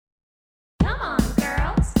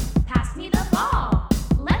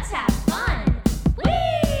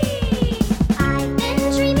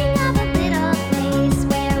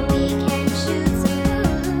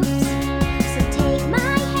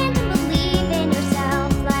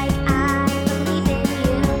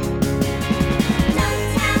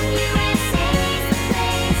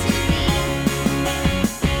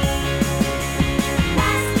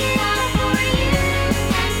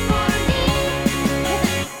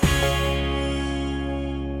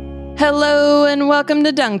Hello and welcome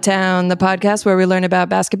to Dunktown, the podcast where we learn about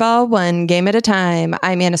basketball one game at a time.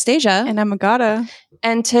 I'm Anastasia. And I'm Agata.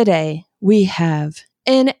 And today we have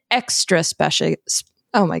an extra special...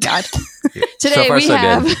 Oh my God. Today so far, we so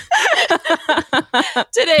have...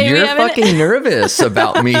 Today You're we have fucking nervous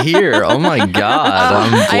about me here. Oh my God.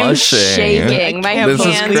 I'm blushing. I'm shaking. My This is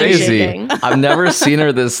hands are crazy. shaking. I've never seen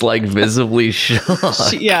her this like visibly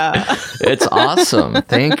shocked. Yeah. It's awesome.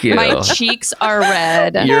 Thank you. My cheeks are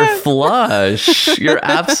red. You're flush. You're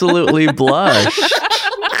absolutely blush.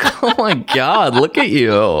 Oh my God. Look at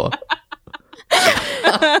you.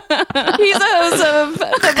 He's the host of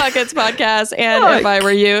the Buckets podcast, and If I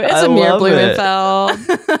Were You, it's I Amir love Blumenfeld.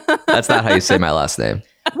 That's not how you say my last name.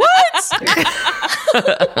 What?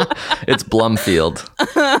 It's Blumfield.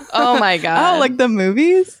 Oh my God. Oh, like the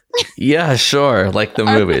movies? Yeah, sure. Like the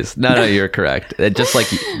movies. No, you're correct. Just like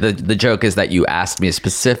the joke is that you asked me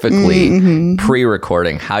specifically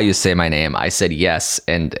pre-recording how you say my name. I said yes,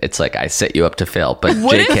 and it's like I set you up to fail. But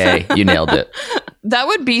JK, you nailed it. That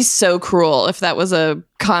would be so cruel if that was a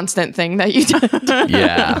constant thing that you did.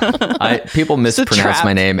 Yeah. People mispronounce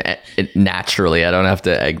my name naturally. I don't have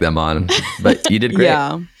to egg them on. But you did great.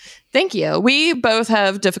 Yeah. Thank you. We both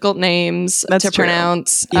have difficult names That's to true.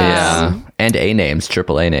 pronounce. Yeah. And A names,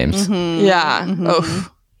 AAA names. Yeah.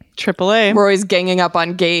 Oh, AAA. we're always ganging up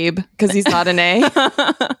on Gabe because he's not an A.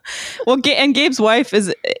 Well, and Gabe's wife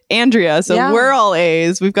is Andrea, so Yeah. we're all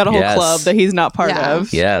A's. We've got a whole Yes. club that he's not part Yeah.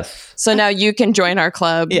 of. Yes. So now you can join our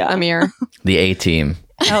club, Yeah. Amir. The A team.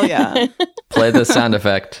 Hell yeah. Play the sound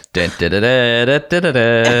effect.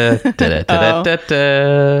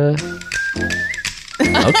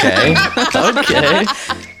 Okay. Okay.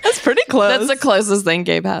 That's pretty close. That's the closest thing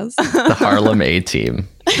Gabe has. The Harlem A team.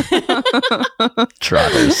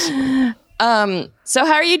 Trotters. So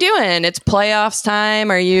how are you doing? It's playoffs time.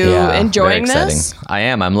 Are you enjoying very this? exciting. I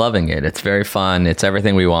am. I'm loving it. It's very fun. It's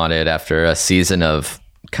everything we wanted after a season of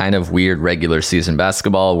kind of weird regular season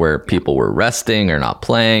basketball where people were resting or not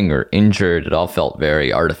playing or injured. It all felt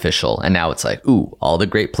very artificial. And now it's like, ooh, all the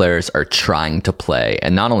great players are trying to play.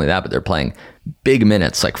 And not only that, but they're playing big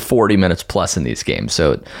minutes, like 40 minutes plus in these games.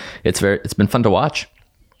 So it's been fun to watch.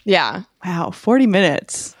 Yeah. Wow, 40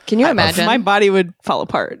 minutes. Can you imagine? My body would fall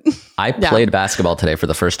apart. I played basketball today for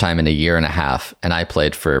the first time in a year and a half, and I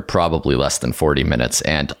played for probably less than 40 minutes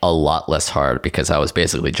and a lot less hard because I was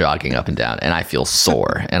basically jogging up and down, and I feel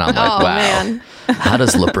sore. And I'm like, Oh, wow, man. how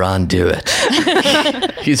does LeBron do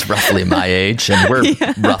it? He's roughly my age, and we're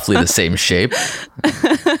roughly the same shape.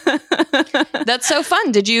 That's so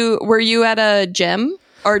fun. Were you at a gym?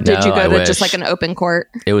 Or did No, you go I to just wish. like an open court?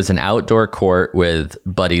 It was an outdoor court with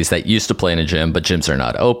buddies that used to play in a gym, but gyms are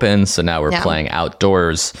not open. So now we're playing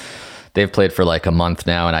outdoors. They've played for like a month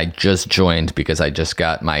now, and I just joined because I just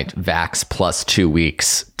got my Vax plus 2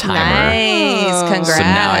 weeks timer. Nice. Congrats. So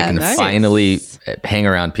now I can Nice. finally hang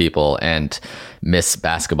around people and miss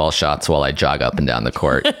basketball shots while I jog up and down the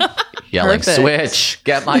court. Yelling, Perfect. switch,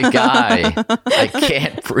 get my guy. I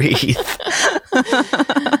can't breathe.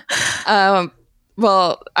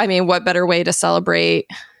 Well, I mean, what better way to celebrate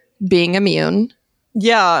being immune,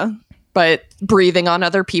 Yeah. but breathing on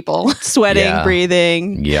other people, Sweating, Yeah.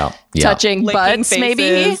 breathing, Yeah. touching licking butts, faces.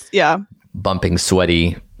 maybe? Yeah. Bumping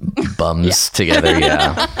sweaty bums together.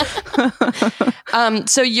 Yeah.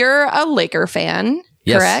 So you're a Laker fan,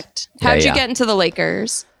 Yes. correct? Yeah, How'd you yeah. get into the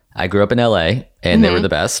Lakers? I grew up in LA and they were the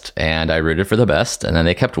best and I rooted for the best and then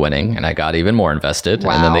they kept winning and I got even more invested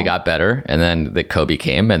and then Wow. they got better and then the Kobe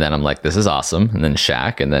came and then I'm like, this is awesome. And then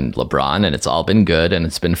Shaq and then LeBron and it's all been good and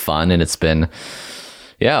it's been fun and it's been,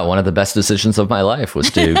 one of the best decisions of my life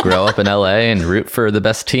was to grow up in LA and root for the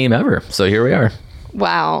best team ever. So here we are.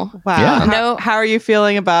 Wow. Wow. Yeah. How are you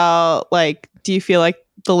feeling about, do you feel like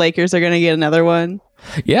the Lakers are going to get another one?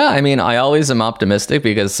 Yeah, I mean, I always am optimistic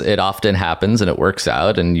because it often happens and it works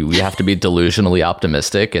out and you have to be delusionally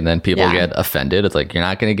optimistic and then people Yeah. get offended. It's like, you're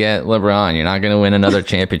not going to get LeBron. You're not going to win another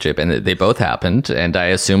championship. And they both happened. And I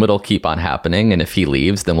assume it'll keep on happening. And if he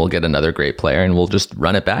leaves, then we'll get another great player and we'll just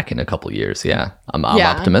run it back in a couple years. Yeah, I'm Yeah.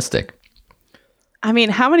 optimistic. I mean,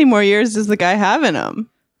 how many more years does the guy have in him?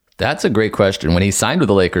 That's a great question. When he signed with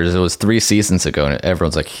the Lakers, it was 3 seasons ago, and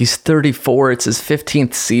everyone's like, he's 34. It's his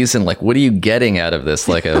 15th season. Like, what are you getting out of this?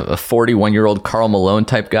 Like a 41-year-old Karl Malone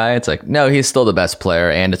type guy? It's like, no, he's still the best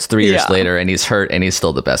player, and it's 3 years Yeah. later, and he's hurt, and he's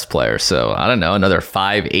still the best player. So, I don't know, another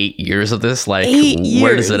 5-8 years of this? Like, 8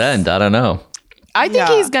 where does years. it end? I don't know. I think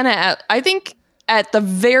Yeah. he's gonna. I think at the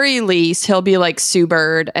very least he'll be like Sue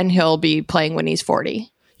Bird, and he'll be playing when he's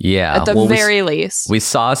 40. Yeah. At the well, very least. we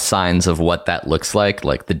saw signs of what that looks like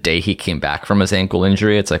the day he came back from his ankle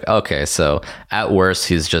injury. It's like, okay, so at worst,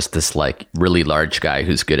 he's just this like really large guy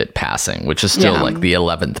who's good at passing, which is still Yeah. like the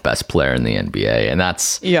 11th best player in the NBA. And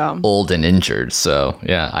that's Yeah. old and injured. So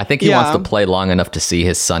yeah, I think he wants to play long enough to see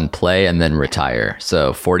his son play and then retire.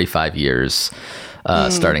 So 45 years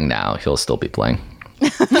starting now, he'll still be playing.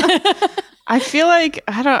 I feel like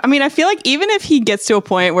I feel like even if he gets to a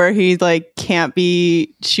point where he like can't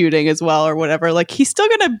be shooting as well or whatever, like he's still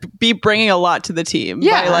gonna be bringing a lot to the team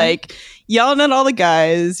Yeah. by like yelling at all the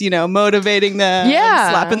guys, motivating them, Yeah.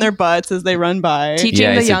 slapping their butts as they run by. Teaching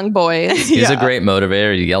Yeah, the he's a- young boys. He's a Yeah. great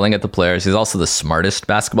motivator, yelling at the players. He's also the smartest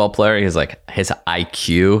basketball player. He's like his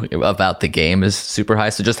IQ about the game is super high.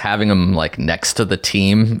 So just having him like next to the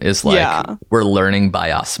team is like Yeah. we're learning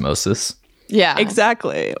by osmosis. Yeah.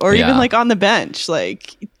 Exactly. Or Yeah. even like on the bench,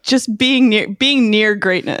 like just being near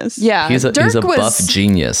greatness. Yeah. He's a Dirk buff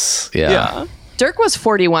genius. Yeah. Yeah. Dirk was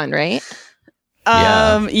 41, right?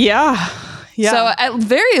 Yeah. So at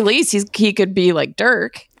very least, he could be like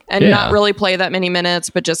Dirk and Yeah. not really play that many minutes,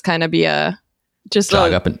 but just kind of be a. Just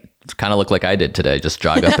Jog up and kind of look like I did today. Just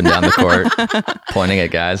jog up and down the court, pointing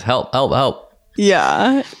at guys. Help, help, help.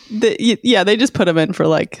 Yeah. They just put him in for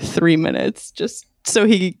like 3 minutes just so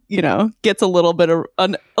he, gets a little bit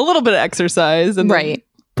of exercise and then Right.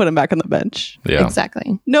 put him back on the bench. Yeah.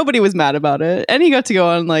 Exactly. Nobody was mad about it. And he got to go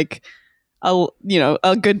on like a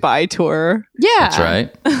goodbye tour. Yeah. That's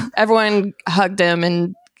right. Everyone hugged him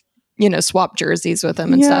and, swapped jerseys with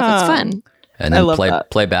him and stuff. It's Yeah. fun. And I then love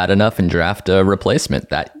that. play bad enough and draft a replacement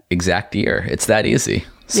that exact year. It's that easy.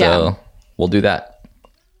 So Yeah. we'll do that.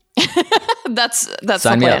 That's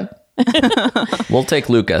Sign the me plan. up. We'll take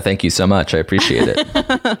Luca. Thank you so much. I appreciate it.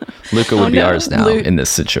 Luca would be no. ours now Lu- in this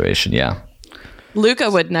situation. Yeah. Luca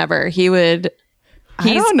would never. He would.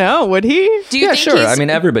 I don't know. Would he? Do you Yeah, think sure. he's I mean,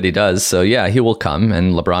 everybody does. So yeah, he will come.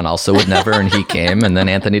 And LeBron also would never, and he came. And then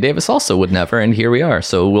Anthony Davis also would never, and here we are.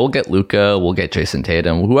 So we'll get Luca. We'll get Jason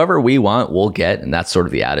Tatum. Whoever we want, we'll get. And that's sort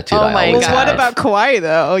of the attitude Oh I my always God. What have. about Kawhi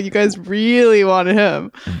though? You guys really wanted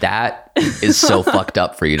him. That is so fucked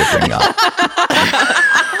up for you to bring up.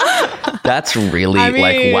 That's really I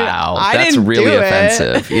mean, wow. I That's didn't really do it.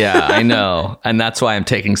 offensive. Yeah, I know. And that's why I'm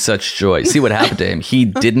taking such joy. See what happened to him? He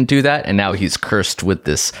didn't do that, and now he's cursed with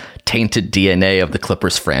this tainted DNA of the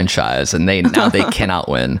Clippers franchise, and they cannot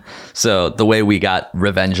win. So the way we got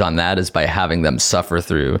revenge on that is by having them suffer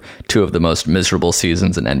through two of the most miserable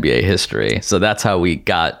seasons in NBA history. So that's how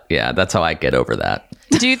that's how I get over that.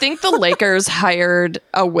 Do you think the Lakers hired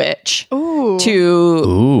a witch Ooh.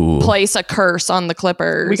 to place a curse on the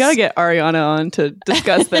Clippers? We gotta get Ariana on to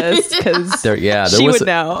discuss this because There she was would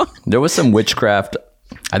know. There was some witchcraft.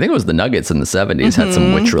 I think it was the Nuggets in the 70s had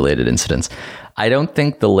some witch-related incidents. I don't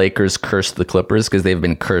think the Lakers cursed the Clippers because they've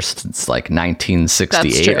been cursed since like 1968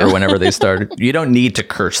 That's true. or whenever they started. You don't need to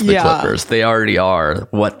curse the Yeah. Clippers. They already are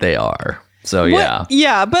what they are. So yeah.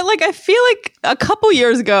 Yeah, but like I feel like a couple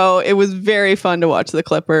years ago it was very fun to watch the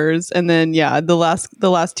Clippers, and then the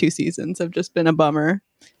last 2 seasons have just been a bummer.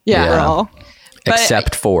 Yeah. Yeah. Overall. But-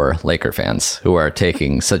 Except for Laker fans who are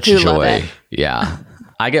taking such Who love joy. it. Yeah.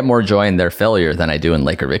 I get more joy in their failure than I do in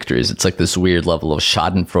Laker victories. It's like this weird level of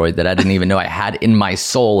schadenfreude that I didn't even know I had in my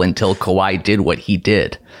soul until Kawhi did what he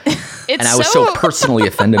did. And I was so personally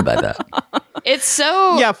offended by that. It's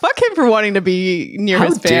so. Yeah, fuck him for wanting to be near How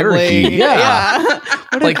his dare family. he? Yeah.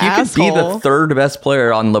 What Like an you could be the asshole. third best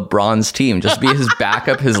player on LeBron's team. Just be his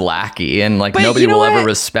backup, his lackey, and like But nobody you know will ever what?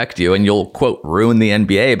 respect you, and you'll quote ruin the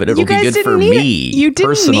NBA. But it'll You be guys good didn't for need me. You didn't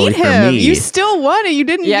personally need for him. me. You still won it. You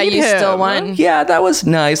didn't Yeah, need you him. still won. Yeah, that was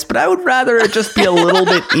nice, but I would rather it just be a little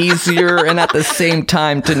bit easier and at the same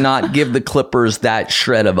time to not give the Clippers that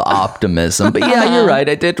shred of optimism. But yeah, you're right.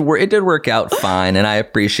 It did work out fine, and I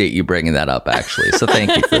appreciate you bringing that up, actually. So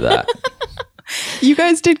thank you for that. You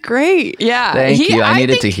guys did great. Yeah. Thank you. I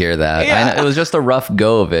needed think- to hear that. Yeah. It was just a rough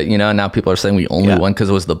go of it, Now people are saying we only won because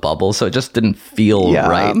it was the bubble, so it just didn't feel Yeah.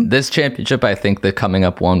 right. This championship, I think the coming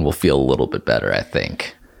up one will feel a little bit better, I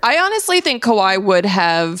think. I honestly think Kawhi would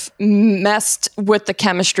have messed with the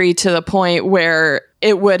chemistry to the point where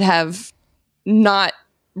it would have not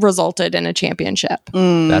resulted in a championship.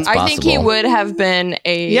 That's possible. I think he would have been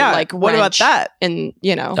a Yeah, like what about wrench that? in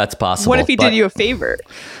That's possible. What if he but did you a favor?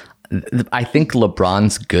 I think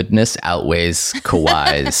LeBron's goodness outweighs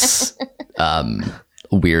Kawhi's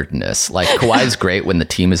weirdness. Like Kawhi's great when the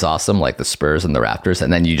team is awesome, like the Spurs and the Raptors,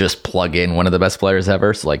 and then you just plug in one of the best players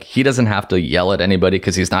ever. So like he doesn't have to yell at anybody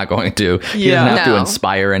because he's not going to. He doesn't have to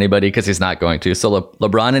inspire anybody because he's not going to. So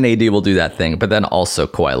LeBron and AD will do that thing, but then also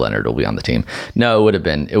Kawhi Leonard will be on the team. No, it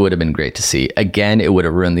would have been great to see. Again, it would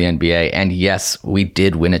have ruined the NBA. And yes, we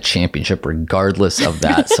did win a championship regardless of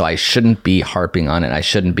that. So I shouldn't be harping on it. I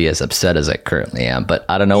shouldn't be as upset as I currently am. But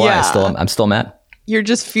I don't know why I'm still mad. You're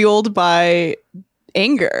just fueled by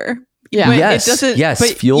anger. Yeah. But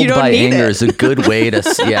yes. Fueled by anger is a good way to.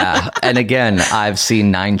 Yeah. And again, I've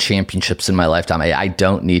seen 9 championships in my lifetime. I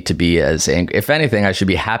don't need to be as angry. If anything, I should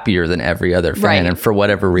be happier than every other fan. Right. And for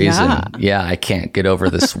whatever reason, I can't get over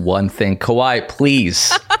this one thing. Kawhi,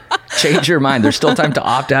 please change your mind. There's still time to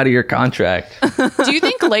opt out of your contract. Do you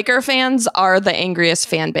think Laker fans are the angriest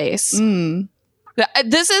fan base?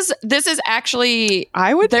 This is actually.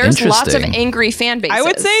 There's lots of angry fan bases.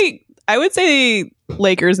 I would say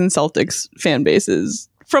Lakers and Celtics fan bases.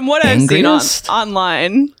 From what I've seen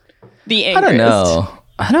online, the angriest.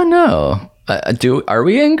 I don't know. Are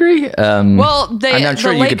we angry? I'm not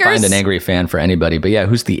sure you could find an angry fan for anybody, but yeah,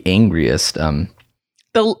 who's the angriest?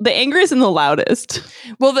 The angriest and the loudest.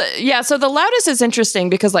 Well, so the loudest is interesting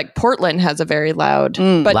because like Portland has a very loud,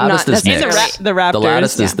 but loudest not is Knicks. The Raptors. The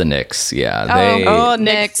loudest is the Knicks. Yeah.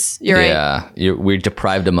 Knicks. You're right. Yeah, we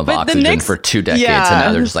deprived them of oxygen for 2 decades, and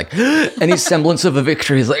now they're just like any semblance of a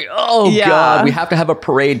victory is like, God, we have to have a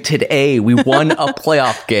parade today. We won a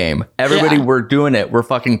playoff game. Everybody, we're doing it. We're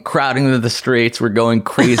fucking crowding into the streets. We're going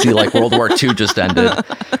crazy like World War II just ended.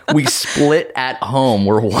 We split at home.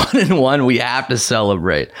 We're 1-1. We have to celebrate.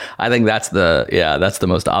 I think that's the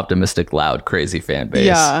most optimistic, loud, crazy fan base.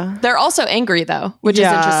 Yeah. They're also angry though, which is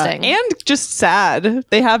interesting. And just sad.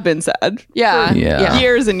 They have been sad. Yeah. For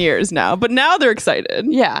years and years now. But now they're excited.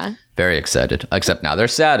 Yeah. Very excited. Except now they're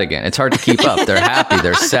sad again. It's hard to keep up. They're happy.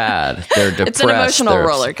 They're sad. They're depressed. It's an emotional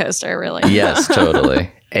roller coaster, really. Yes,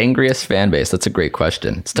 totally. Angriest fan base. That's a great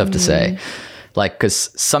question. It's tough to say. Like,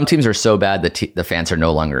 because some teams are so bad that the fans are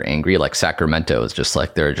no longer angry. Like Sacramento is just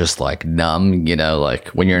like, they're just like numb, you know, like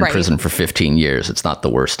when you're in prison for 15 years, it's not the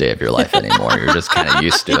worst day of your life anymore. You're just kind of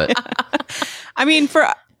used to it. I mean,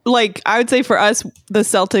 I would say for us, the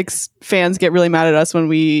Celtics fans get really mad at us when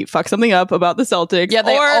we fuck something up about the Celtics. Yeah,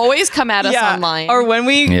 they always come at us online. Or when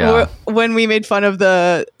we made fun of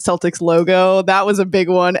the Celtics logo, that was a big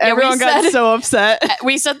one. Everyone got so upset.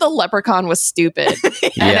 We said the leprechaun was stupid,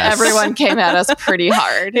 and everyone came at us pretty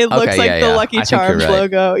hard. It looks like the Lucky Charms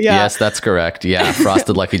logo. Yeah. Yes, that's correct. Yeah,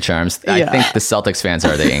 frosted Lucky Charms. I think the Celtics fans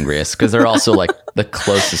are the angriest because they're also like the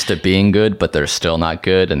closest to being good, but they're still not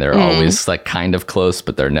good, and they're always like kind of close,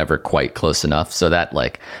 but they're never quite close enough. So that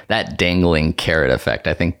dangling carrot effect,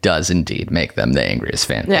 I think, does indeed make them the angriest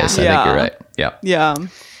fan base. I think you're right. Yeah. Yeah.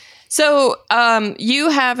 So you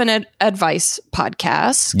have an advice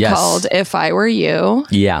podcast called If I Were You.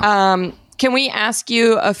 Yeah. Can we ask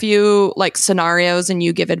you a few like scenarios and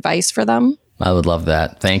you give advice for them? I would love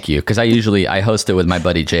that. Thank you. Because I host it with my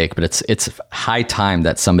buddy Jake, but it's high time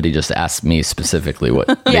that somebody just asks me specifically what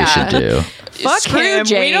they should do. Fuck him.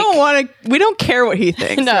 Jake. We don't care what he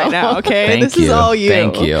thinks right now. Okay, this is all you.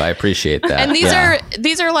 Thank you. I appreciate that. And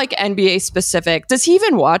these are like NBA specific. Does he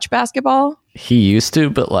even watch basketball? He used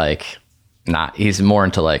to, but like not. He's more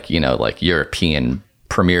into like like European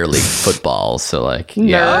Premier League football. So like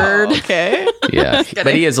nerd. Okay. Yeah,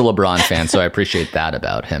 but he is a LeBron fan, so I appreciate that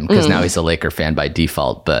about him because now he's a Laker fan by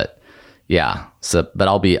default. But yeah, but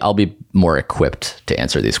I'll be more equipped to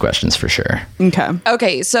answer these questions for sure.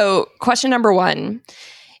 Okay. So question number 1: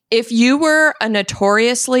 if you were a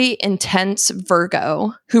notoriously intense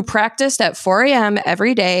Virgo who practiced at 4 a.m.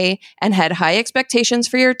 every day and had high expectations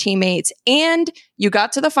for your teammates, and you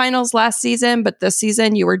got to the finals last season, but this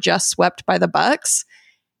season you were just swept by the Bucks,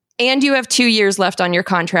 and you have 2 years left on your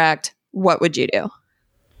contract, what would you do?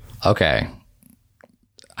 Okay.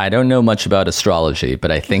 I don't know much about astrology,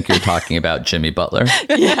 but I think you're talking about Jimmy Butler.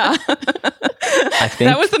 Yeah. I think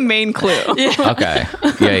that was the main clue. Yeah. Okay.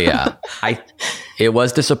 Yeah. It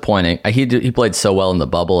was disappointing. He played so well in the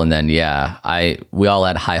bubble, and then we all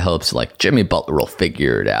had high hopes. Like Jimmy Butler will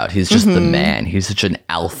figure it out. He's just the man. He's such an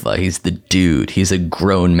alpha. He's the dude. He's a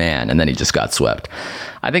grown man, and then he just got swept.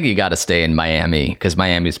 I think you got to stay in Miami because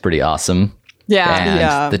Miami's pretty awesome.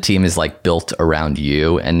 Yeah. And the team is like built around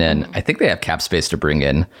you. And then I think they have cap space to bring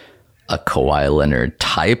in a Kawhi Leonard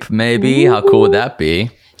type, maybe. Ooh. How cool would that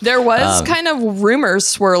be? There was kind of rumors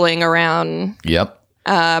swirling around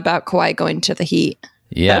about Kawhi going to the Heat.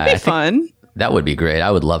 Yeah. That'd be fun. That would be great.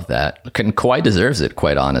 I would love that. And Kawhi deserves it,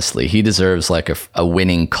 quite honestly. He deserves like a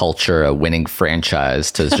winning culture, a winning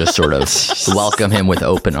franchise to just sort of welcome him with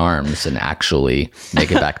open arms and actually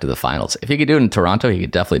make it back to the finals. If he could do it in Toronto, he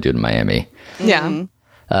could definitely do it in Miami. Yeah.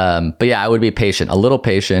 But yeah, I would be patient, a little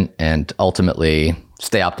patient, and ultimately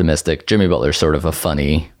stay optimistic. Jimmy Butler's sort of a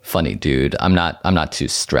funny dude. I'm not too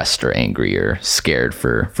stressed or angry or scared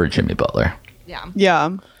for Jimmy Butler.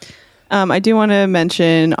 Yeah. I do want to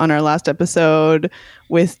mention on our last episode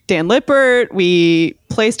with Dan Lippert, we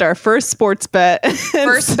placed our first sports bet.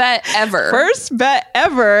 First bet ever. First bet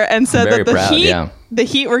ever, and said that the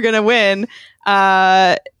Heat were going to win.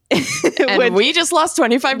 And we just lost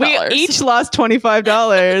 $25. We each lost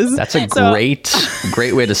 $25. That's a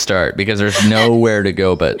great way to start, because there's nowhere to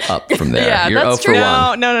go but up from there. Yeah, You're that's 0 for true.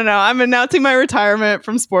 1. No. I'm announcing my retirement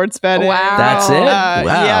from sports betting. Wow. That's it?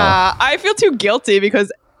 Wow. Yeah, I feel too guilty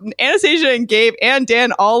because Anastasia and Gabe and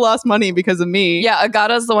Dan all lost money because of me. Yeah,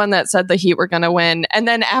 Agata's the one that said the Heat were going to win. And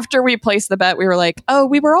then after we placed the bet, we were like, oh,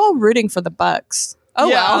 we were all rooting for the Bucks. Oh,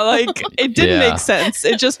 yeah, well. like it didn't make sense.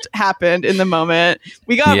 It just happened in the moment.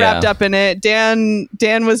 We got wrapped up in it. Dan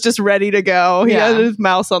was just ready to go. He had his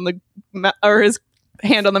mouse on or his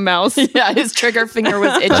hand on the mouse. Yeah, his trigger finger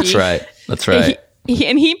was itchy. That's right.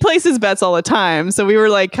 He places bets all the time. So we were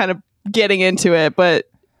like kind of getting into it, but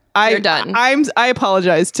You're done. I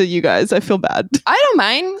apologize to you guys. I feel bad. I don't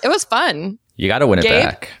mind. It was fun. You got to win it Gabe,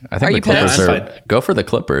 back. I think are the you Clippers pissed? go for the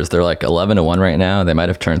Clippers. They're like 11-1 right now. They might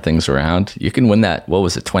have turned things around. You can win that. What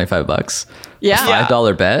was it? $25? Yeah.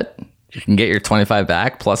 $5 bet. You can get your 25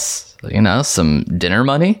 back plus, some dinner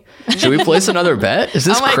money. Should we place another bet? Is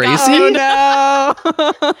this Oh my crazy? God.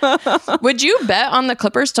 Oh, no. Would you bet on the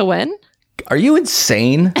Clippers to win? Are you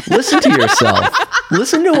insane? Listen to yourself.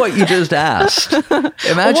 Listen to what you just asked.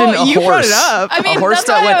 Imagine Well, you a brought horse. it up. I mean, a horse that's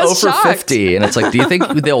that why I went was 0 for shocked. 50. And it's like, do you think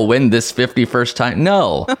they'll win this 51st time?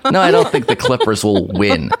 No, I don't think the Clippers will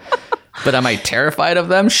win. But am I terrified of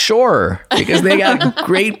them? Sure, because they got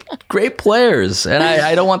great players, and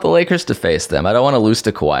I don't want the Lakers to face them. I don't want to lose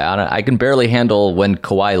to Kawhi. I can barely handle when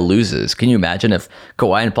Kawhi loses. Can you imagine if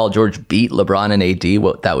Kawhi and Paul George beat LeBron and AD?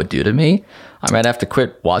 What that would do to me? I might have to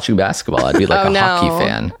quit watching basketball. I'd be like a hockey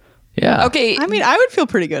fan. Yeah. Okay. I mean, I would feel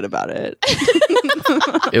pretty good about it.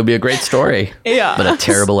 It would be a great story. Yeah. But a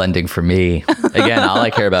terrible ending for me. Again, all I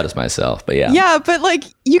care about is myself. But yeah. Yeah, but like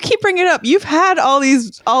you keep bringing it up. You've had all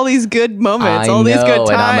these good moments, all these good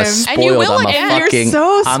times. And you will I'm again. You're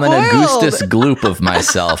so I'm an spoiled. Augustus Gloop of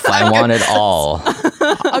myself. I want it all.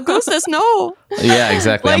 Augustus, no. Yeah,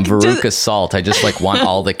 exactly. Like, I'm Veruca Salt. I just want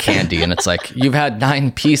all the candy. And it's like, you've had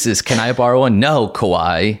 9 pieces. Can I borrow one? No,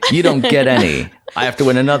 Kawhi. You don't get any. I have to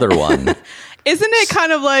win another one. Isn't it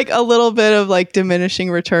kind of like a little bit of like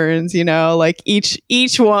diminishing returns, Like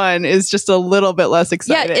each one is just a little bit less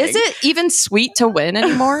exciting. Yeah, is it even sweet to win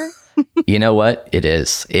anymore? You know what? It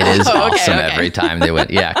is. It is awesome okay. every time they win.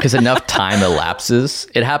 Yeah, because enough time elapses.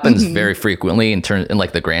 It happens very frequently in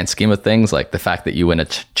like the grand scheme of things. Like the fact that you win a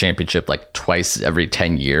championship like twice every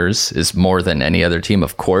 10 years is more than any other team,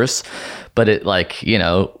 of course. But it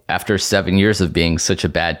after 7 years of being such a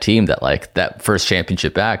bad team that first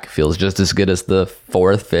championship back feels just as good as the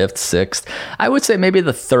 4th, 5th, 6th. I would say maybe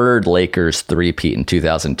the 3rd Lakers three-peat in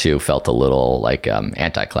 2002 felt a little like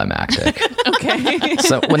anticlimactic. Okay.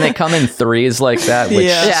 So when they come in threes like that, which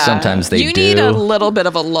sometimes they do. You need a little bit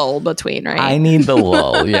of a lull between, right? I need the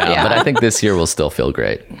lull, yeah. But I think this year will still feel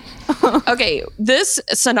great. Okay, this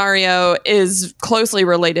scenario is closely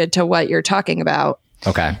related to what you're talking about.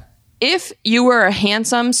 Okay. If you were a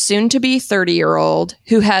handsome, soon-to-be 30-year-old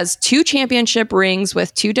who has 2 championship rings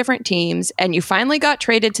with 2 different teams, and you finally got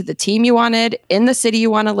traded to the team you wanted in the city you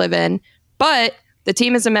want to live in, but the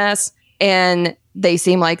team is a mess and they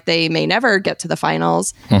seem like they may never get to the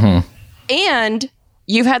finals, and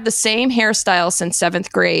you've had the same hairstyle since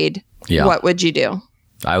 7th grade, what would you do?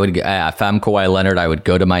 I would, if I'm Kawhi Leonard, I would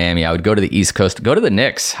go to Miami. I would go to the East Coast, go to the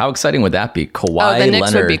Knicks. How exciting would that be? Kawhi the Knicks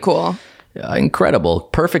Leonard would be cool. Incredible.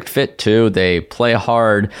 Perfect fit too. They play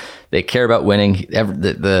hard. They care about winning.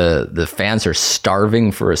 The fans are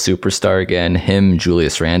starving for a superstar again. Him,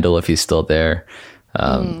 Julius Randle, if he's still there.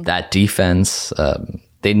 That defense.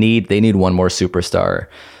 They need one more superstar.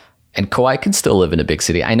 And Kawhi can still live in a big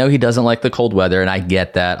city. I know he doesn't like the cold weather, and I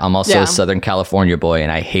get that. I'm also a Southern California boy, and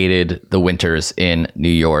I hated the winters in New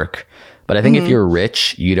York. But I think if you're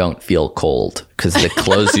rich, you don't feel cold because the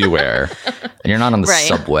clothes you wear, and you're not on the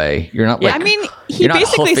subway. You're not like. I mean, he you're not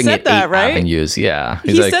basically hoofing said at that, 8 right? Avenues. Yeah,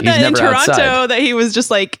 He said that in never Toronto outside. that he was just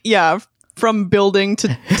like, from building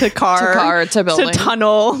to car to building. to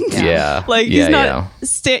tunnel. Yeah. Like he's not,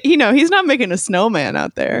 he's not making a snowman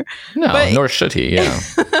out there. No, But- nor should he. Yeah.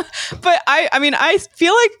 But I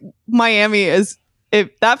feel like Miami is.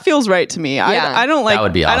 That feels right to me. Yeah. I don't like. That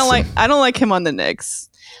would be awesome. I don't like him on the Knicks.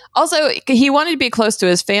 Also, he wanted to be close to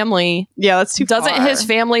his family. Yeah, that's too Doesn't far. his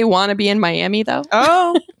family want to be in Miami though?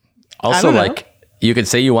 Oh, Also, don't know. like you could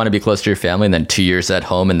say you want to be close to your family, and then 2 years at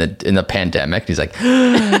home in the pandemic, he's like,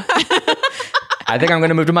 I think I'm going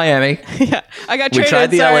to move to Miami. yeah. I got We traded.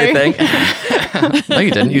 tried the sorry. LA thing. No,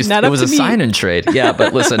 you didn't. Not It up was to a me. sign and trade. Yeah,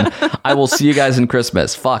 but listen, I will see you guys in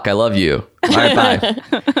Christmas. Fuck, I love you. All right,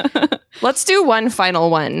 bye. Let's do one final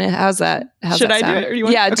one. How's that? Should that I do sound? it, or you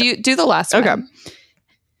want- Yeah, okay. do the last Okay. one.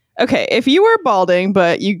 Okay, if you were balding,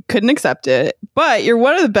 but you couldn't accept it, but you're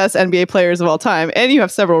one of the best NBA players of all time, and you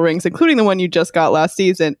have several rings, including the one you just got last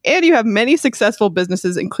season, and you have many successful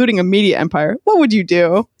businesses, including a media empire, what would you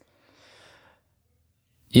do?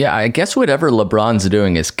 Yeah, I guess whatever LeBron's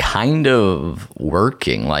doing is kind of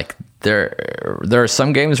working. Like there are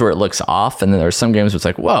some games where it looks off, and then there are some games where it's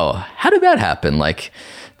like, whoa, how did that happen? Like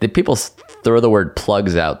the people throw the word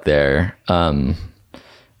plugs out there.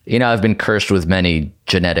 I've been cursed with many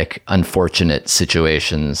genetic unfortunate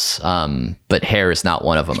situations, but hair is not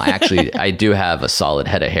one of them. I do have a solid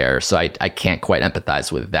head of hair, so I can't quite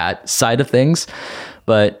empathize with that side of things.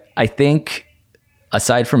 But I think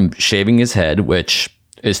aside from shaving his head, which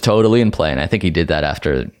is totally in play, and I think he did that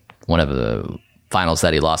after one of the finals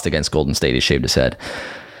that he lost against Golden State, he shaved his head.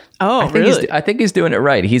 Oh, I think he's doing it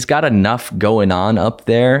right. He's got enough going on up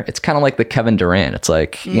there. It's kind of like the Kevin Durant. It's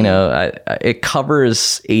like, it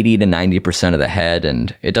covers 80 to 90% of the head,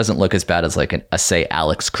 and it doesn't look as bad as like say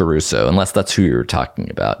Alex Caruso, unless that's who you were talking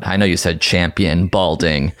about. I know you said champion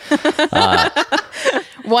balding.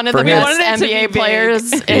 One of the him- best Wanted it to be NBA big.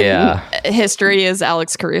 players in history is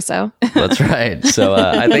Alex Caruso. That's right. So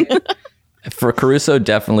I think for Caruso,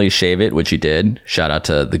 definitely shave it, which he did. Shout out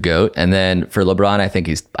to the GOAT. And then for LeBron, I think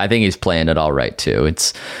he's playing it all right too.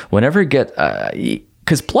 It's whenever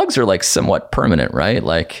because plugs are like somewhat permanent, right?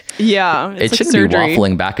 Like yeah, it shouldn't be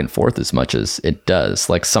waffling back and forth as much as it does.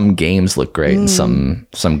 Like some games look great and some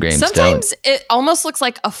games don't. Sometimes it almost looks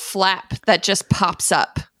like a flap that just pops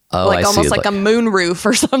up. Oh, like I almost see. like a moon roof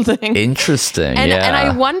or something. Interesting. And yeah.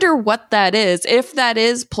 I wonder what that is. If that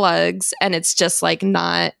is plugs and it's just like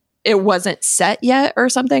it wasn't set yet or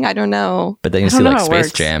something. I don't know. But then you I see don't know like how it Space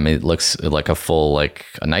works. Jam, it looks like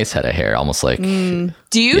a nice head of hair, almost like Do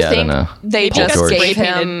you Yeah, I don't think know. they Paul just George. gave Spray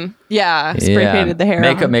him? Yeah. Spray painted the hair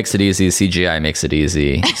Makeup on. makes it easy. CGI makes it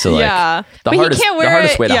easy. So like Yeah. the But he hardest can't the wear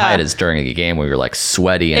hardest it- way to yeah. hide is during a game where you're like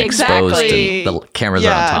sweaty and exposed Exactly. and the cameras are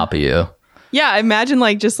Yeah. on top of you. Yeah, imagine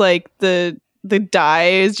like just like the dye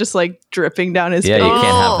is just like dripping down his Yeah, face. you can't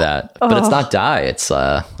Oh. have that. But it's not dye. It's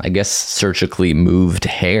I guess surgically moved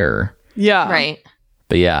hair. Yeah. Right.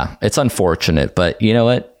 But yeah, it's unfortunate. But you know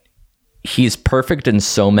what? He's perfect in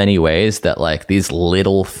so many ways that like these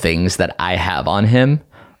little things that I have on him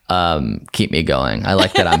keep me going. I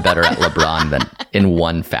like that I'm better at LeBron than in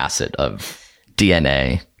one facet of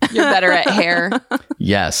DNA. You're better at hair.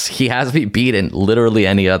 Yes, he has me beat in literally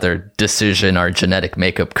any other decision our genetic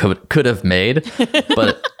makeup could have made,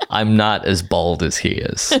 but I'm not as bald as he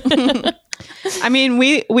is. I mean,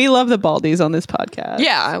 we love the baldies on this podcast.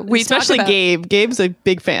 Yeah. We Especially talked about- Gabe. Gabe's a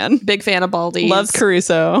big fan. Big fan of Baldies. Loves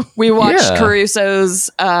Caruso. We watched Yeah. Caruso's,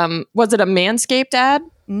 was it a Manscaped ad?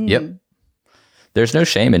 Yep. There's no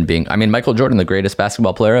shame in being. I mean, Michael Jordan, the greatest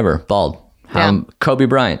basketball player ever, bald. Yeah. Kobe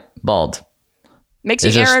Bryant, bald. Makes you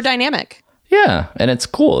It's just- aerodynamic. Yeah, and it's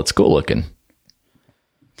cool. It's cool looking.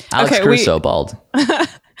 Alex Okay, Caruso, bald. The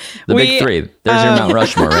we- big three. There's your Mount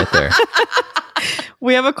Rushmore right there.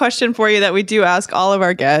 We have a question for you that we do ask all of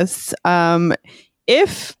our guests.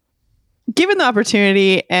 If given the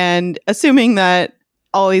opportunity and assuming that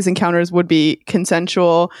all these encounters would be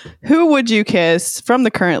consensual, who would you kiss from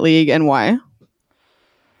the current league and why?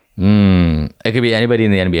 It could be anybody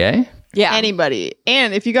in the NBA, Yeah. Anybody.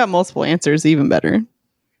 And if you got multiple answers, even better.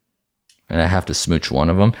 and I have to smooch one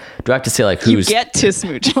of them. Do I have to say like You who's? get to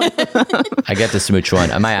smooch. I get to smooch one.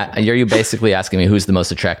 Are you basically asking me who's the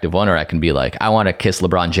most attractive one, or I can be like, I want to kiss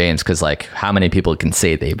LeBron James because like how many people can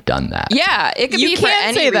say they've done that? Yeah. It could You be for can't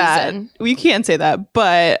any say that. reason. We can't say that,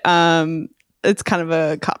 but it's kind of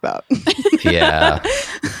a cop out. Yeah.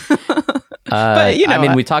 But, you know, I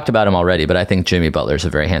mean, we talked about him already, but I think Jimmy Butler's a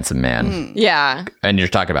very handsome man. Yeah. And you're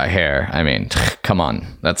talking about hair. I mean, come on.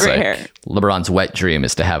 That's Great like hair. LeBron's wet dream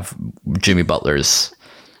is to have Jimmy Butler's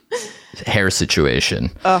hair situation.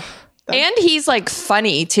 And he's like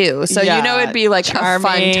funny too. So Yeah, you know it'd be like a fun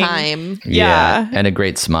charming. time. Yeah. And a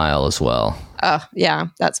great smile as well. Oh, yeah,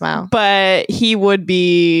 that smile. but he would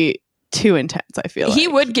be too intense, I feel He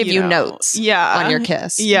like, would give you know? notes Yeah. on your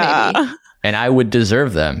kiss. Yeah. maybe. And I would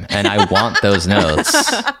deserve them. And I want those notes.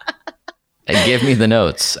 And give me the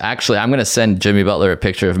notes. Actually, I'm going to send Jimmy Butler a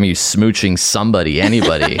picture of me smooching somebody,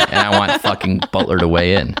 anybody. And I want fucking Butler to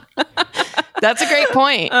weigh in. That's a great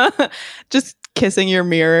point. Just kissing your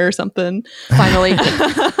mirror or something. Finally.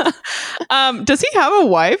 Does he have a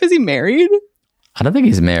wife? Is he married? I don't think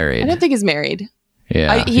he's I married. don't think he's married.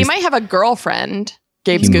 Yeah. He might have a girlfriend.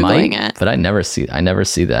 Gabe's he Googling might, it. but I never see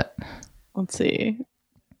that. Let's see.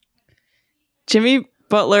 Jimmy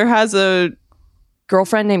Butler has a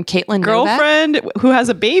Girlfriend named Caitlin Novak. girlfriend who has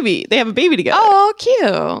a baby. They have a baby together. Oh,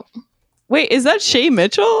 cute. Wait, is that Shay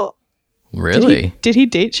Mitchell? Really? Did he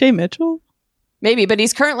date Shay Mitchell? Maybe, but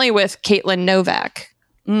he's currently with Caitlin Novak.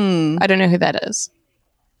 I don't know who that is.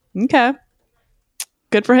 Okay.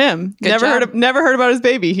 Good for him. Good never job. heard about his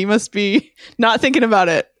baby. He must be not thinking about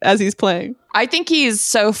it as he's playing. I think he's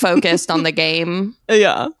so focused on the game,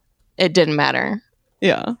 Yeah. it didn't matter.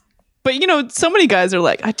 Yeah. But so many guys are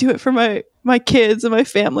like, I do it for my kids and my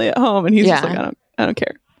family at home, and he's just Yeah. like, I don't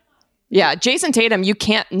care. Yeah, Jason Tatum, you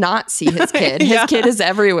can't not see his kid. Yeah. His kid is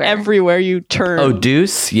everywhere. Everywhere you turn. Oh,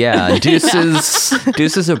 Deuce? Yeah. Deuce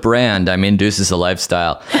is a brand. I mean, Deuce is a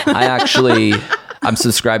lifestyle. I'm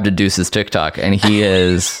subscribed to Deuce's TikTok, and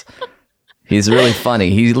he's really funny.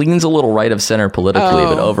 He leans a little right of center politically,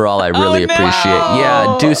 but overall I really no. appreciate.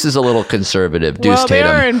 Yeah, Deuce is a little conservative. Deuce well, they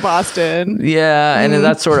Tatum. are in Boston. Yeah, and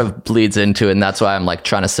that sort of bleeds into it, and that's why I'm like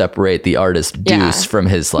trying to separate the artist Deuce Yeah. from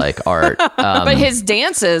his like art. but his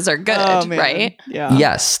dances are good, Oh, man. right? Yeah.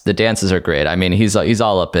 Yes, the dances are great. I mean, he's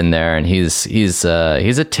all up in there, and he's a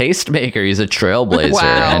tastemaker. He's a trailblazer.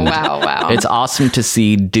 Wow, and wow. It's awesome to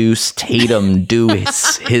see Deuce Tatum do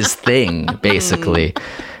his thing, basically.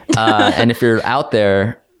 And if you're out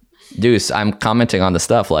there, Deuce, I'm commenting on the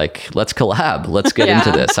stuff like, let's collab. Let's get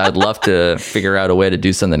into this. I'd love to figure out a way to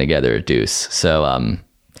do something together, Deuce. So,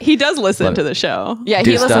 He does listen to the show. Yeah, he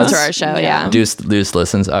Deuce listens does? to our show, yeah. Deuce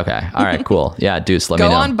listens. Okay. All right, cool. Yeah, Deuce, let me Go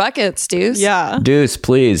know. on buckets, Deuce. Yeah. Deuce,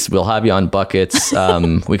 please. We'll have you on buckets.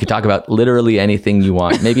 We could talk about literally anything you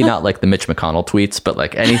want. Maybe not like the Mitch McConnell tweets, but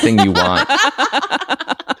like anything you want.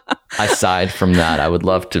 Aside from that, I would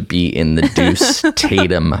love to be in the Deuce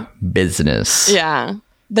Tatum business. Yeah.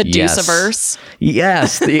 The Yes. Deuciverse.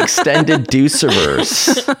 Yes, the extended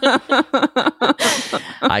Deuciverse.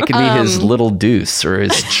 I could be his little Deuce or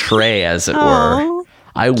his Trey, as it were.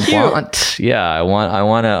 I want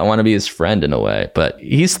to be his friend in a way. But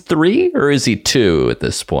he's 3 or is he 2 at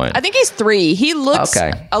this point? I think he's 3. He looks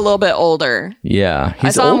Okay. a little bit older. Yeah, I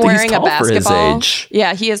he's saw old. him wearing he's a tall for his basketball. age.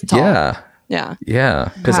 Yeah, he is tall. Yeah, Yeah.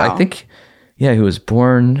 because I Wow. think, he was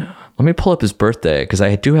born. Let me pull up his birthday because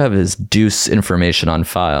I do have his Deuce information on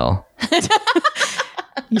file.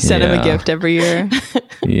 You send him a Yeah. gift every year.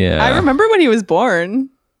 Yeah, I remember when he was born.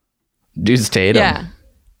 Deuce Tatum. Yeah.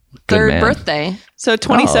 Good Third man. birthday. So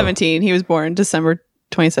 2017, he was born December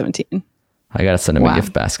 2017. I gotta send him Wow. a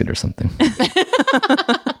gift basket or something.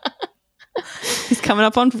 He's coming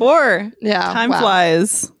up on 4. Yeah. Time wow.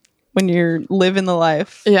 flies when you're living the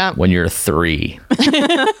life. Yeah. When you're 3.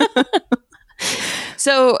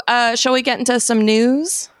 So, shall we get into some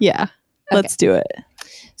news? Yeah. Let's do it.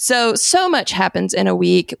 So much happens in a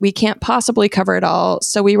week. We can't possibly cover it all.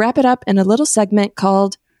 So we wrap it up in a little segment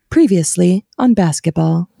called Previously on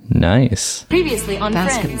Basketball. Nice. Previously on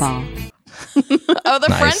Basketball. Oh, the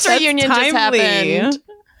Nice. Friends That's reunion just timely. happened.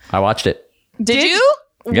 I watched it. Did you?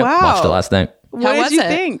 Yep, Wow. watched it last night. What How did was you it?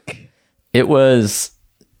 think? It was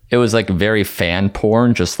like very fan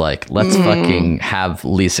porn, just like, let's fucking have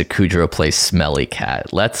Lisa Kudrow play Smelly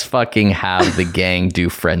Cat. Let's fucking have the gang do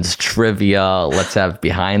Friends trivia. Let's have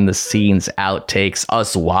behind the scenes outtakes,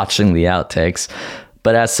 us watching the outtakes.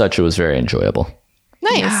 But as such, it was very enjoyable.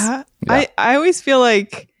 Nice. Yeah. I always feel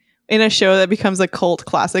like in a show that becomes a cult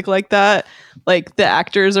classic like that, like the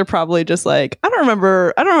actors are probably just like, I don't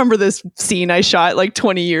remember this scene I shot like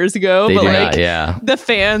 20 years ago, They but do like not, yeah. the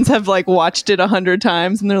fans have like watched it 100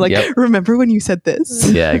 times and they're like, Yep. remember when you said this?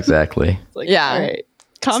 Yeah, exactly. It's like, Yeah. all right,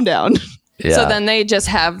 calm down. Yeah. So then they just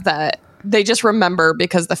have that. They just remember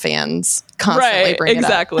because the fans constantly Right, bring it up.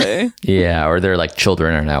 exactly. Yeah, or they're like,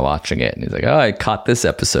 children are now watching it. And he's like, oh, I caught this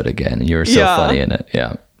episode again. And you were so Yeah. funny in it.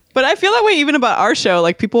 Yeah. But I feel that way even about our show.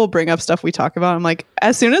 Like people will bring up stuff we talk about. I'm like,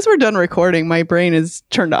 as soon as we're done recording, my brain is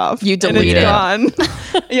turned off. You and delete it's it. gone.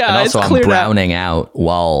 Yeah, And also, it's I'm cleared out. browning out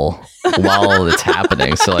while it's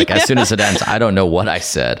happening. So, like, as soon as it ends, I don't know what I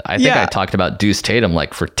said. I think Yeah. I talked about Deuce Tatum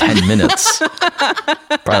like for 10 minutes,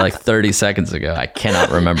 probably like 30 seconds ago. I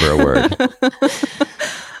cannot remember a word.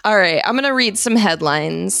 All right. I'm going to read some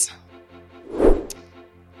headlines.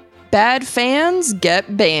 Bad fans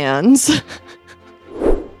get bans.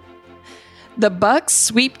 The Bucks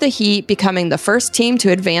sweep the Heat, becoming the first team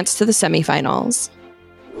to advance to the semifinals.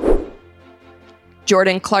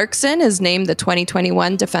 Jordan Clarkson is named the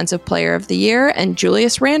 2021 Defensive Player of the Year, and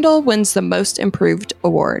Julius Randle wins the Most Improved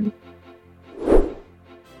award.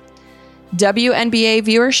 WNBA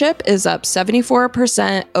viewership is up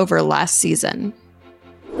 74% over last season.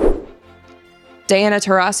 Diana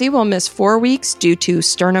Taurasi will miss 4 weeks due to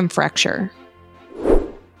sternum fracture.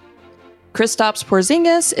 Kristaps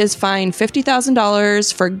Porzingis is fined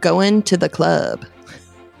 $50,000 for going to the club.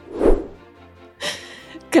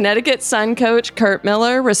 Connecticut Sun coach Curt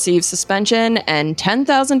Miller receives suspension and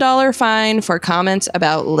 $10,000 fine for comments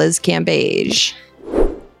about Liz Cambage.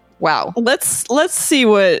 Wow. Let's see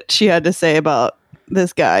what she had to say about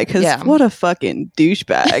this guy, because what a fucking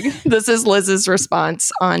douchebag. This is Liz's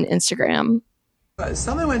response on Instagram.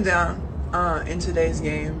 Something went down in today's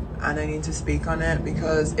game, and I need to speak on it,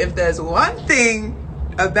 because if there's one thing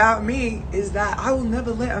about me is that I will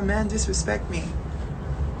never let a man disrespect me.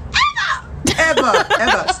 Ever,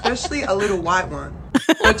 especially a little white one.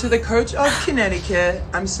 But to the coach of Connecticut,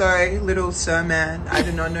 I'm sorry, little sir man, I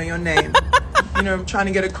did not know your name. You know, I'm trying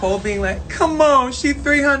to get a call being like, come on, she's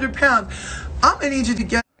 300 pounds. I'm gonna need you to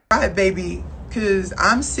get right, baby, because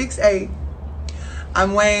I'm 6'8".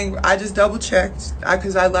 I'm weighing, I just double checked,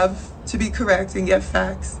 because I love to be correct and get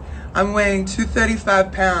facts. I'm weighing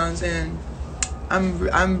 235 pounds, and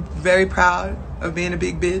I'm very proud of being a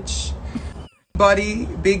big bitch. Body,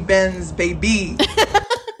 Big Ben's baby.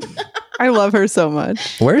 I love her so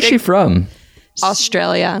much. Where is she from?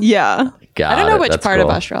 Australia. Yeah. Got I don't know it. which That's part cool.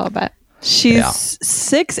 of Australia, but She's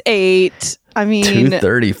 6'8". I mean,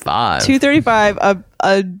 235. 235,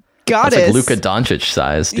 a goddess. That's like Luka Doncic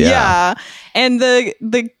sized. Yeah. And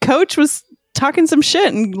the coach was talking some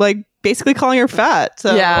shit and like basically calling her fat.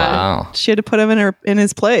 So Wow. she had to put him in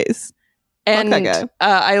his place. and Fuck that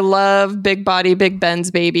guy. I love Big Body, Big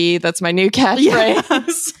Ben's baby. That's my new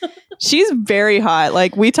catchphrase. She's very hot.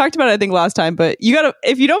 Like we talked about it, I think last time, but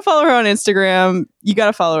if you don't follow her on Instagram, you got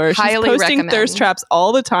to follow her. She's Highly posting recommend. thirst traps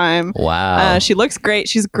all the time. Wow. She looks great.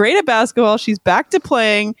 She's great at basketball. She's back to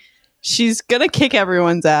playing. She's going to kick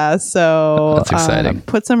everyone's ass. So That's exciting.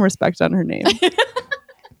 Put some respect on her name.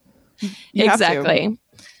 You have to. Exactly.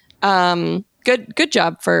 Good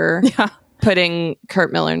job for putting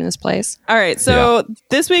Curt Miller in his place. All right. So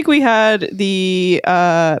this week we had the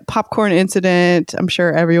popcorn incident. I'm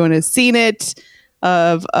sure everyone has seen it,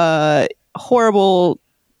 of a horrible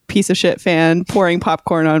piece of shit fan pouring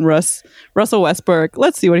popcorn on Russell Westbrook.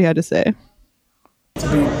 Let's see what he had to say. To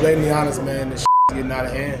be blatantly honest, man, this is getting out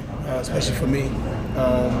of hand, especially for me.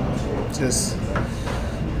 Just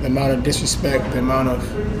the amount of disrespect, the amount of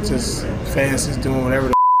just fans just doing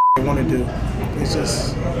whatever they want to do.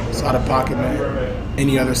 It's out of pocket, man.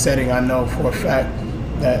 Any other setting, I know for a fact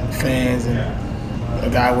that fans and a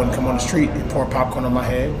guy wouldn't come on the street and pour popcorn on my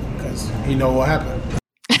head because he know what happened.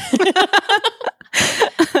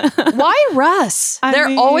 Why Russ?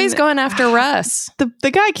 They're always going after Russ.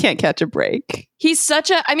 The guy can't catch a break. He's such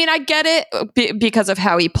a, I mean, I get it because of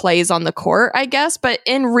how he plays on the court, I guess, but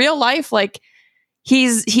in real life, like he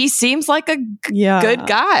seems like a good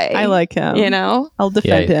guy. I like him. You know? I'll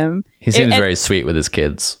defend him. He seems very sweet with his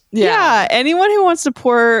kids. Yeah. Anyone who wants to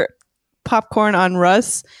pour popcorn on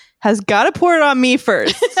Russ has got to pour it on me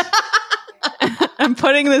first. I'm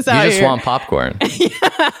putting this out here. You just want popcorn.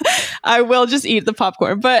 I will just eat the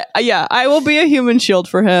popcorn. But yeah, I will be a human shield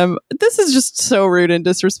for him. This is just so rude and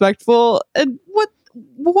disrespectful. And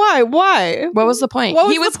why? What was the point? What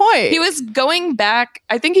was the point? He was going back.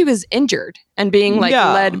 I think he was injured and being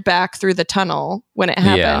led back through the tunnel when it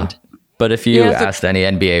happened. Yeah. But if you asked any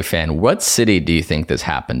NBA fan, what city do you think this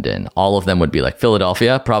happened in? All of them would be like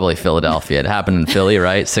Philadelphia. Probably Philadelphia. It happened in Philly,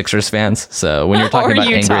 right? Sixers fans. So when you're talking about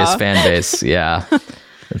Utah. angriest fan base,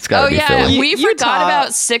 it's got to be Philly. We forgot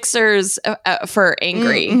about Sixers for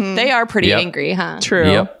angry. Mm-hmm. They are pretty angry, huh? True.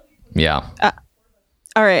 Yep. Yeah.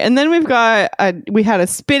 All right. And then we had a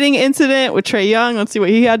spitting incident with Trae Young. Let's see what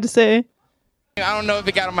he had to say. I don't know if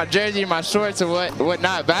it got on my jersey or my shorts or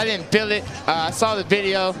whatnot, but I didn't feel it. I saw the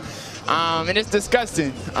video, and it's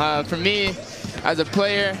disgusting. For me, as a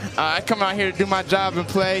player, I come out here to do my job and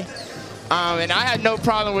play, and I had no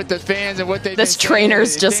problem with the fans and what they. This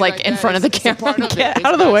trainer's just like in front of the camera. Get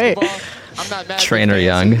out of the way. I'm not mad Trainer at the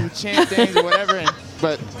Young. fans who chant things or whatever,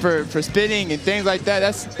 but for spitting and things like that,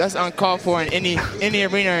 that's uncalled for in any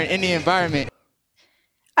arena or in any environment.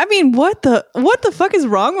 I mean, what the fuck is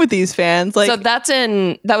wrong with these fans? Like, So that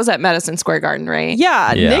was at Madison Square Garden, right?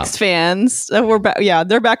 yeah, Knicks fans were back. Yeah,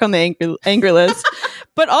 they're back on the angry list.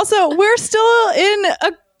 But also, we're still in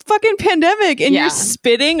a fucking pandemic and you're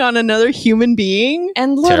spitting on another human being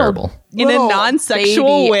and Terrible. in a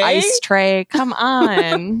non-sexual way. Ice tray. Come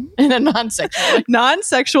on. In a non-sexual way.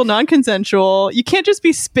 Non-sexual, non-consensual. You can't just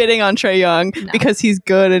be spitting on Trae Young because he's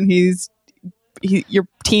good and your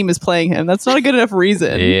team is playing him. That's not a good enough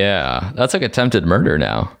reason. Yeah. That's like attempted murder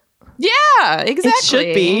now. Yeah, exactly. It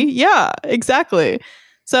should be. Yeah, exactly.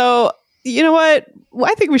 So, you know what?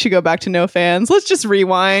 I think we should go back to no fans. Let's just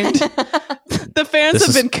rewind. The fans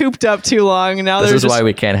have been cooped up too long, and now this they're is why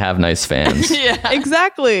we can't have nice fans. Yeah,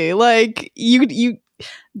 exactly. Like you.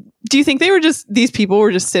 Do you think these people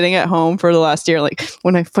were just sitting at home for the last year? Like,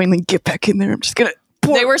 when I finally get back in there, I'm just gonna.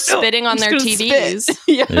 They were spitting on their TVs.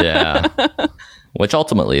 Yeah. Which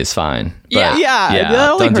ultimately is fine. But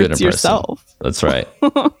that only don't do it in hurts yourself. That's right.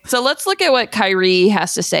 So let's look at what Kyrie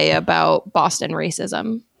has to say about Boston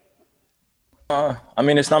racism. I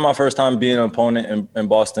mean, it's not my first time being an opponent in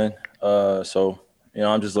Boston. So,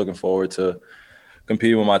 I'm just looking forward to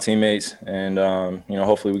competing with my teammates. And,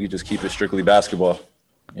 hopefully we can just keep it strictly basketball.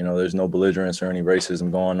 There's no belligerence or any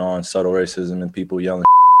racism going on, subtle racism and people yelling in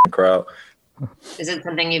the crowd. Is it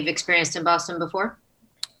something you've experienced in Boston before?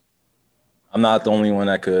 I'm not the only one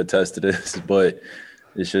that could attest to this, but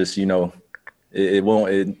it's just, it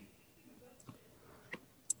won't.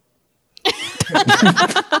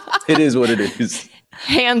 It is what it is.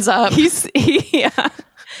 Hands up. He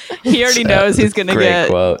already knows he's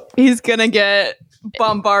gonna get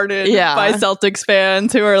bombarded by Celtics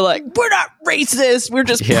fans who are like, we're not racist, we're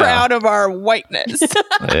just proud of our whiteness.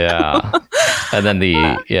 Yeah. And then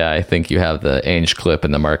I think you have the Ainge clip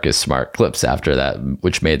and the Marcus Smart clips after that,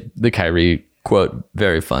 which made the Kyrie quote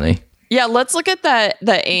very funny. Yeah, let's look at the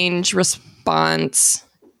Ainge response.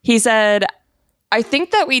 He said, I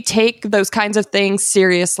think that we take those kinds of things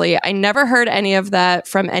seriously. I never heard any of that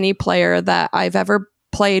from any player that I've ever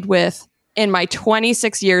played with in my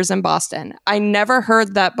 26 years in Boston. I never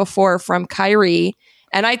heard that before from Kyrie,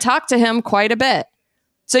 and I talked to him quite a bit.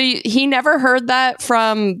 So he never heard that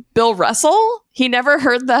from Bill Russell. He never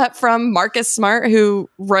heard that from Marcus Smart, who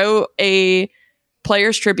wrote a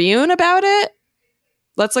Players Tribune about it.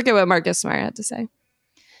 Let's look at what Marcus Smart had to say.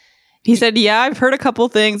 He said, I've heard a couple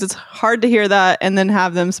things. It's hard to hear that and then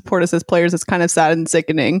have them support us as players. It's kind of sad and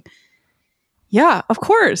sickening. Yeah, of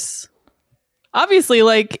course. Obviously,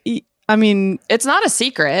 it's not a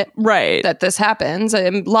secret, right, that this happens.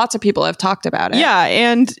 And lots of people have talked about it. Yeah,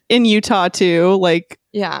 and in Utah too,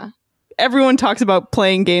 everyone talks about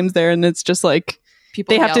playing games there, and it's just like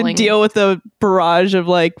people they have to deal with the barrage of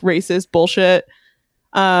racist bullshit.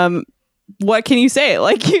 What can you say?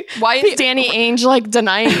 Why is Danny Ainge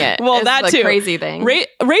denying it? Well, that's the crazy thing.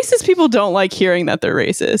 Racist people don't like hearing that they're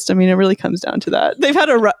racist. I mean, it really comes down to that.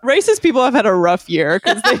 Racist people have had a rough year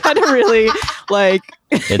because they've had to really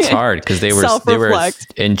It's hard because they were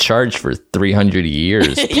in charge for 300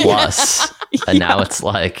 years plus, and now it's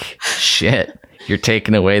shit. You're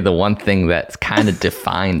taking away the one thing that kind of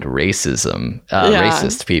defined racism,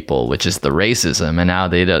 racist people, which is the racism, and now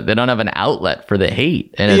they don't have an outlet for the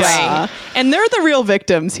hate, and and they're the real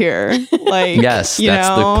victims here. Yes, that's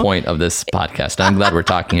the point of this podcast. I'm glad we're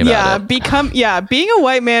talking about it. Being a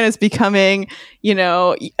white man is becoming, you've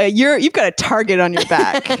got a target on your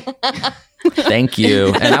back. Thank you.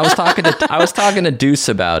 And I was talking to Deuce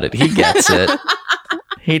about it. He gets it.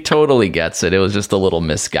 He totally gets it. It was just a little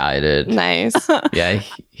misguided. Nice. Yeah,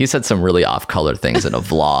 he said some really off-color things in a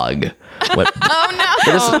vlog. Oh,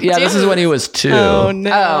 no. This is when he was 2. Oh, no.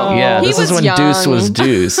 Yeah, this is when young. Deuce was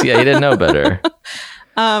Deuce. Yeah, he didn't know better.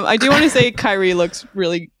 I do want to say Kyrie looks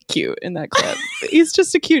really cute in that clip. He's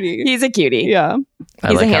just a cutie. He's a cutie. Yeah.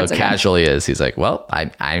 I like how casual he is. He's like, well,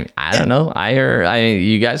 I don't know.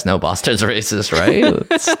 You guys know Boston's racist, right?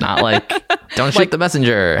 It's not don't shoot the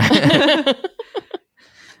messenger.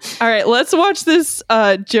 All right, let's watch this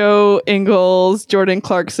Joe Ingles, Jordan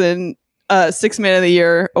Clarkson 6 Man of the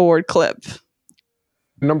Year award clip.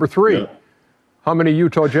 Number 3. How many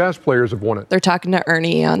Utah Jazz players have won it? They're talking to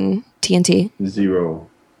Ernie on TNT. 0.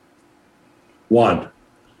 1.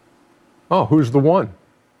 Oh, who's the one?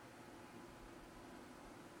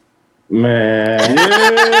 Man.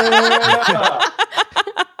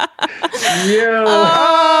 Yeah.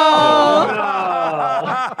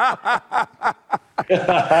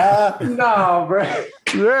 No, bro.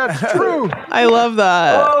 That's true. I love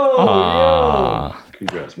that.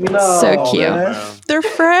 Congrats, so cute. Man. They're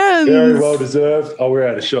friends. Very well deserved. Oh, we're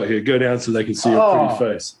out of shot here. Go down so they can see your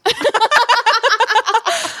pretty face.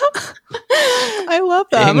 I love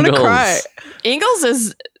that. I'm gonna cry. Ingles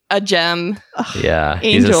is a gem. Yeah,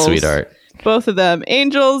 he's a sweetheart. Both of them.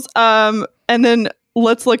 Angels. And then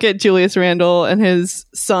let's look at Julius Randle and his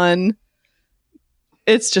son.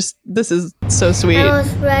 this is so sweet. I was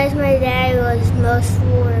surprised my dad was most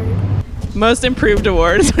slurred. Most improved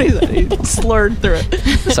award is what he said. He slurred through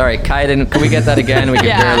it. Sorry, Kaiden, can we get that again? We can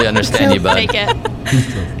barely understand you, bud. Take it.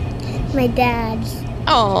 My dad's.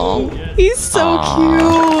 Oh, he's so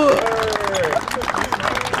cute.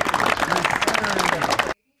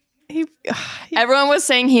 Everyone was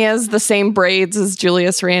saying he has the same braids as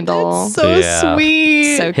Julius Randle. So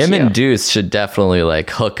sweet. So Him cute. and Deuce should definitely like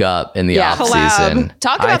hook up in the off season.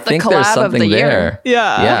 Talk about I the think collab there's of something the year. there.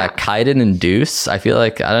 Yeah, Kaiden and Deuce. I feel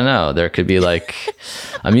like, I don't know, there could be like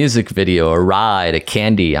a music video, a ride, a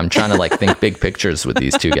candy. I'm trying to like think big pictures with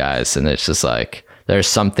these two guys, and it's just like there's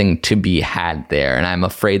something to be had there, and I'm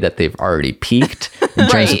afraid that they've already peaked in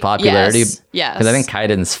terms of popularity. Yes. Because I think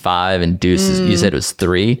Kaiden's 5 and Deuce is, you said it was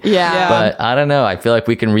 3. Yeah. But I don't know. I feel like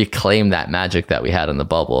we can reclaim that magic that we had in the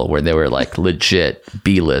bubble where they were like legit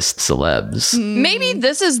B-list celebs. Maybe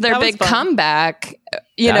this is their big comeback.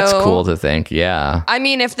 That's cool to think. Yeah. I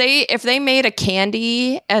mean, if they made a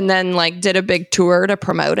candy and then like did a big tour to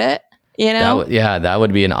promote it, you know? That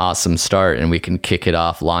would be an awesome start, and we can kick it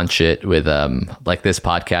off, launch it with like this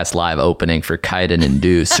podcast live opening for Kaiden and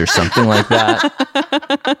Deuce or something like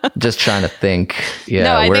that. Just trying to think. Yeah,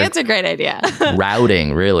 no, I think it's a great idea.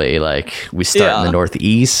 Routing, really. Like we start in the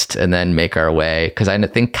Northeast and then make our way, because I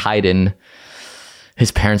think Kaiden,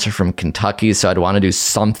 his parents are from Kentucky, so I'd want to do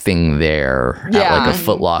something there at like a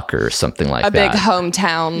Foot Locker or something like that. A big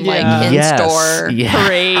hometown like in-store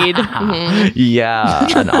parade. Yeah,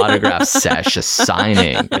 an autograph sesh, a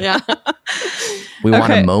signing. Yeah. We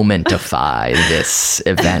want to momentify this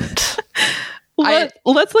event.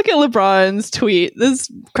 Let's look at LeBron's tweet. This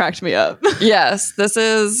cracked me up. Yes, this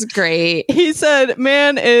is great. He said,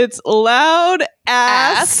 "Man, it's loud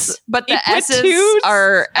ass, but the S's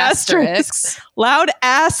are asterisks. Loud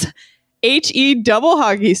ass HE double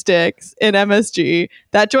hockey sticks in MSG.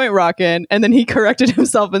 That joint rockin'." And then he corrected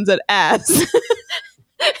himself and said ass.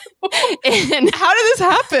 And how did this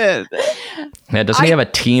happen? Yeah, doesn't he have a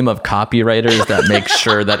team of copywriters that make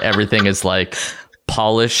sure that everything is like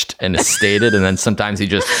polished and stated, and then sometimes he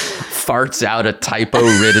just farts out a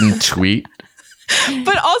typo-ridden tweet?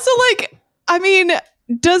 But also, like, I mean,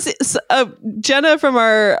 does Jenna from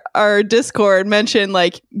our Discord mention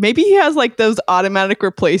like maybe he has like those automatic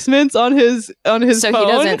replacements on his so phone, he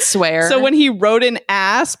doesn't swear. So when he wrote an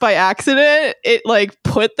ass by accident, it like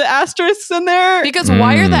put the asterisks in there. Because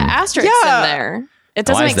why are the asterisks in there? It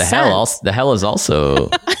doesn't make sense. The hell is also.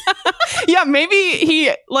 Yeah, maybe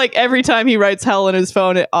he like every time he writes hell in his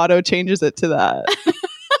phone, it auto changes it to that.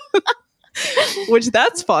 Which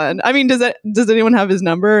that's fun. I mean, does anyone have his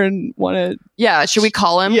number and want to? Yeah, should we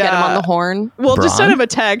call him? Get him on the horn. Well, just send him a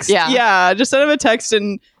text. Yeah, just send him a text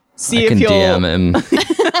and see if he'll DM him.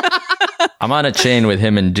 I'm on a chain with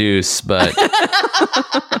him and Deuce, but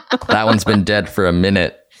that one's been dead for a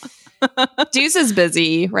minute. Deuce is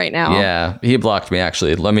busy right now. Yeah, he blocked me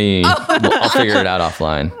actually. I'll figure it out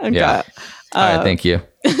offline. Okay. Yeah. All right, thank you.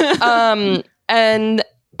 And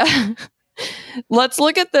let's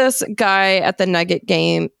look at this guy at the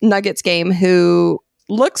Nuggets game who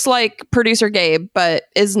looks like producer Gabe, but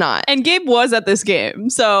is not. And Gabe was at this game,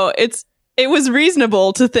 so it was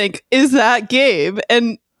reasonable to think, is that Gabe?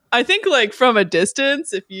 And I think like from a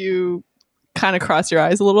distance, if you kind of cross your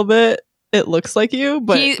eyes a little bit, it looks like you,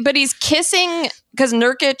 but he's kissing because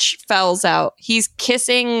Nurkic fouls out. He's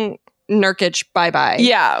kissing Nurkic bye-bye.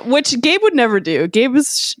 Yeah, which Gabe would never do. Gabe would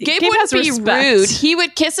be rude. He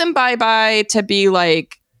would kiss him bye-bye to be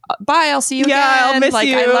like, bye, I'll see you again. I'll miss like,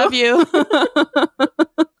 you. I love you.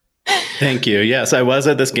 Thank you. Yes, I was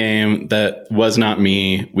at this game. That was not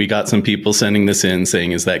me. We got some people sending this in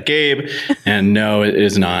saying, is that Gabe? And no, it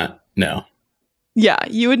is not. No. Yeah,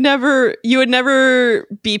 you would never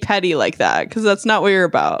be petty like that, because that's not what you're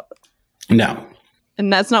about. No.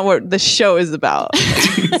 And that's not what the show is about.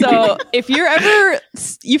 So if you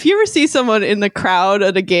ever see someone in the crowd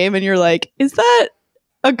at a game and you're like, is that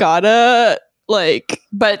Agata? Like,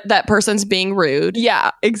 but that person's being rude.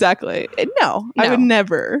 Yeah, exactly. No, I would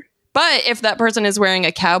never. But if that person is wearing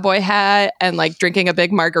a cowboy hat and like drinking a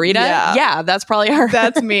big margarita, yeah that's probably her.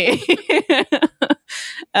 That's me.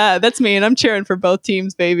 That's me, and I'm cheering for both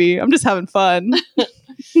teams, baby. I'm just having fun.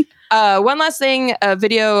 One last thing, a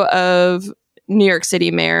video of New York City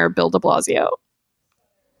Mayor Bill de Blasio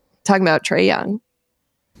talking about Trae Young.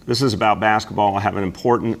 This is about basketball. I have an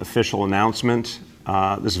important official announcement.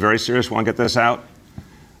 This is very serious. I want to get this out.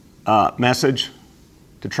 Message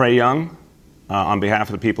to Trae Young on behalf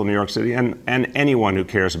of the people of New York City and anyone who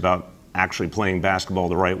cares about actually playing basketball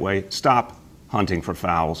the right way. Stop hunting for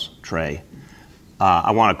fouls, Trae.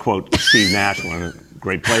 I want to quote Steve Nash, one of the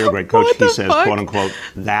great player, great coach. He says, quote unquote,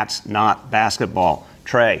 that's not basketball.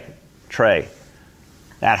 Trey,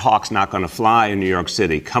 that hawk's not going to fly in New York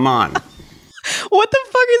City. Come on. What the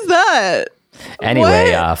fuck is that?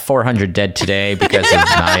 Anyway, 400 dead today because of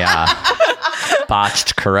my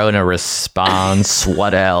botched corona response.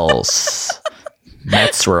 What else?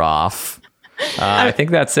 Mets were off. I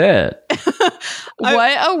think that's it.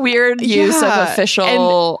 What a weird use of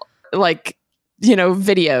official,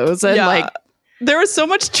 videos. And there was so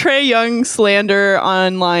much Trae Young slander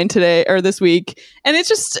online today or this week. And it's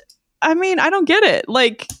just, I don't get it.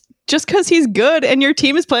 Like, just because he's good and your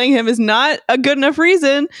team is playing him is not a good enough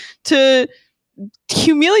reason to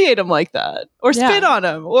humiliate him like that or spit on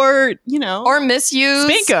him or misuse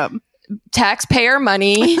spank him taxpayer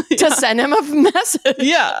money to send him a message.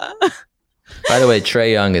 Yeah. By the way,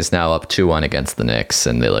 Trae Young is now up 2-1 against the Knicks,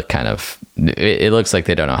 and they look it looks like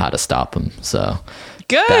they don't know how to stop him. So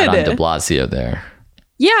good. Bad on de Blasio there.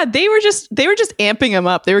 Yeah, they were just amping him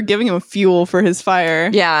up. They were giving him fuel for his fire.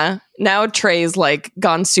 Yeah. Now Trey's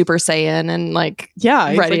gone Super Saiyan and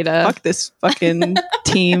ready to fuck this fucking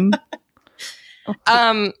team.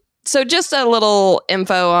 So just a little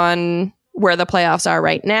info on where the playoffs are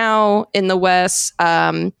right now in the West.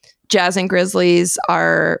 Jazz and Grizzlies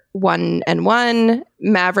are 1-1.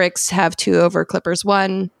 Mavericks have 2 over Clippers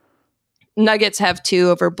 1. Nuggets have 2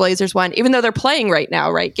 over Blazers 1, even though they're playing right now,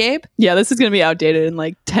 right, Gabe? Yeah, this is going to be outdated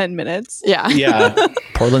in 10 minutes. Yeah. Yeah.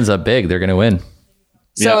 Portland's up big. They're going to win.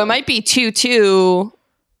 So it might be 2-2.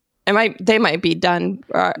 They might be done.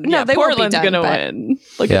 No, they Portland's won't be done. Going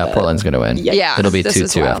to win. Portland's going to win. Yeah. It'll be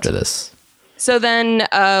 2-2 after this. So then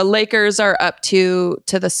Lakers are up 2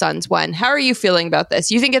 to the Suns 1. How are you feeling about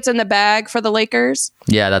this? You think it's in the bag for the Lakers?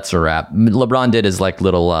 Yeah, that's a wrap. LeBron did his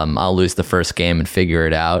little I'll lose the first game and figure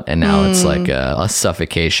it out. And now it's like a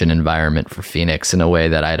suffocation environment for Phoenix in a way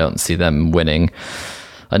that I don't see them winning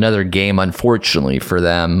another game, unfortunately, for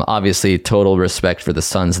them. Obviously, total respect for the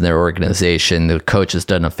Suns and their organization. The coach has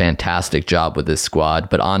done a fantastic job with this squad,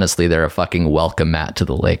 but honestly, they're a fucking welcome mat to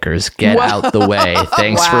the Lakers. Get out the way.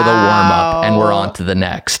 Thanks for the warm-up, and we're on to the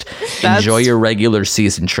next. Enjoy your regular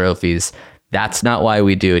season trophies. That's not why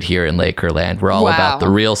we do it here in Lakerland. We're all about the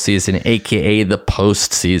real season, aka the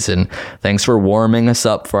postseason. Thanks for warming us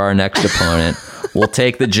up for our next opponent. We'll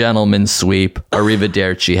take the gentleman's sweep.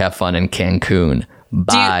 Arrivederci. Have fun in Cancun.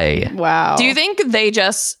 Bye. Do you think they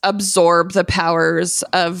just absorb the powers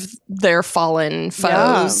of their fallen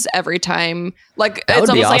foes every time? It's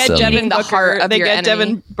almost like getting the heart of they your get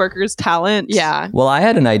enemy. Devin Booker's talent. Yeah. Well, I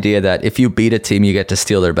had an idea that if you beat a team, you get to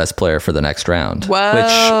steal their best player for the next round. Whoa.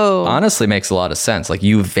 Which honestly makes a lot of sense.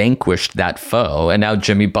 You vanquished that foe, and now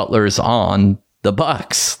Jimmy Butler's on the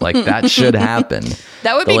Bucks. That should happen.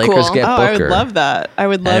 That would the be Lakers cool. Get Booker. I would love that. I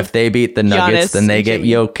would love. And if they beat the Nuggets, Giannis then they get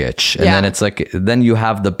Jokic. And then it's then you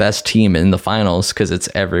have the best team in the finals because it's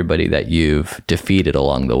everybody that you've defeated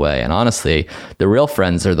along the way. And honestly, the real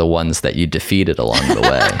friends are the ones that you defeated along the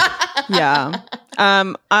way. Yeah.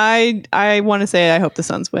 I want to say I hope the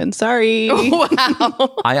Suns win. Sorry.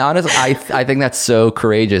 Wow. I think that's so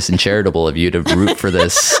courageous and charitable of you to root for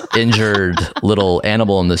this injured little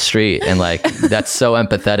animal in the street, and that's so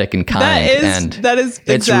empathetic and kind. That is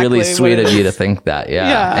exactly it's really sweet of you to think that.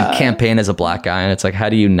 Yeah. And campaign as a black guy, and it's how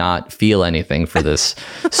do you not feel anything for this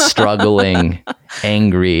struggling,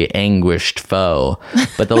 angry, anguished foe?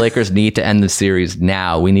 But the Lakers need to end the series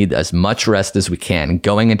now. We need as much rest as we can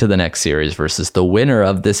going into the next series versus the winner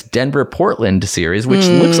of this Denver-Portland series, which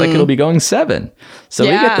looks like it'll be going 7. So we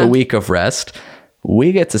get the week of rest.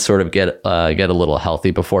 We get to sort of get a little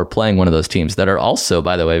healthy before playing one of those teams that are also,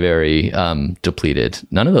 by the way, very depleted.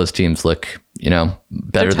 None of those teams look,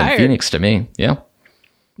 better than Phoenix to me. Yeah.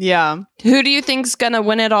 Yeah. Who do you think's going to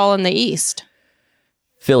win it all in the East?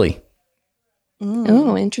 Philly.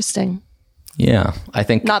 Oh, interesting. Yeah, I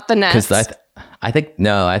think not the Nets. I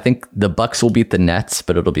think the Bucks will beat the Nets,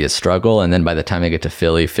 but it'll be a struggle. And then by the time they get to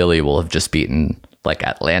Philly will have just beaten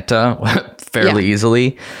Atlanta fairly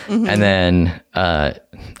easily. Mm-hmm. And then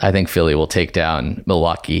I think Philly will take down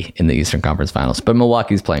Milwaukee in the Eastern Conference Finals. But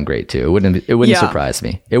Milwaukee's playing great too. It wouldn't surprise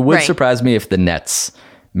me. It would surprise me if the Nets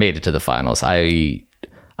made it to the finals. I'm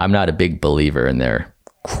not a big believer in their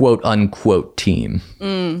quote unquote team.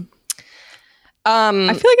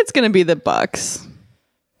 I feel like it's going to be the Bucks.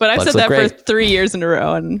 But I've said that for 3 years in a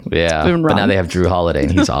row, and it's been wrong. But now they have Drew Holiday,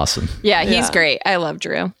 and he's awesome. Yeah, he's great. I love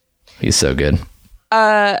Drew. He's so good.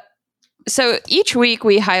 So each week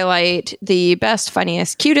we highlight the best,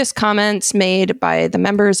 funniest, cutest comments made by the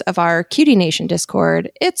members of our Cutie Nation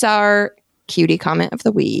Discord. It's our cutie comment of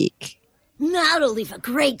the week. Now to leave a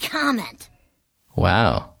great comment.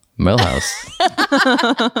 Wow. Millhouse.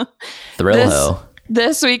 Thrill-ho.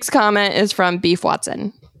 This week's comment is from Beef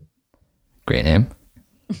Watson. Great name.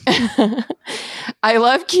 I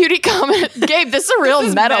love cutie comment. Gabe, this is a real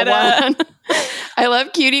meta one. I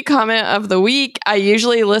love cutie comment of the week. I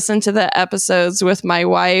usually listen to the episodes with my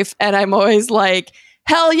wife, and I'm always like,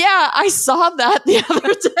 hell yeah, I saw that the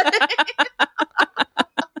other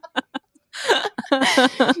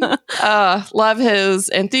day. Love his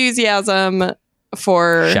enthusiasm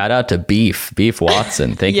for... Shout out to Beef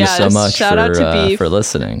Watson. Thank you so much for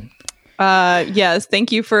listening. Yes,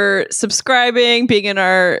 thank you for subscribing, being in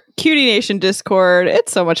our Cutie Nation Discord.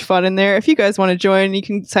 It's so much fun in there. If you guys want to join, you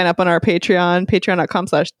can sign up on our Patreon,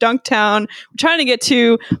 patreon.com/Dunktown. We're trying to get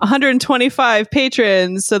to 125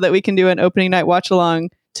 patrons so that we can do an opening night watch along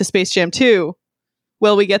to Space Jam 2.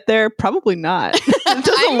 Will we get there? Probably not. It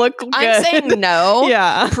doesn't look good. I'm saying no.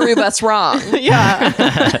 Yeah. Prove us wrong. Yeah.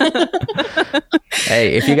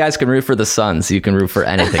 Hey, if you guys can root for the Suns, you can root for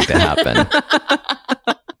anything to happen.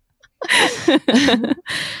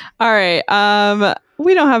 All right.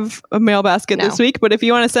 We don't have a mail basket this week, but if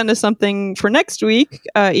you want to send us something for next week,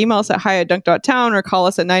 email us at hi@dunk.town or call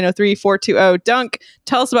us at 903-420-DUNK.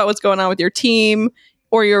 Tell us about what's going on with your team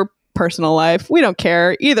or your personal life. We don't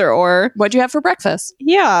care, either or. What'd you have for breakfast?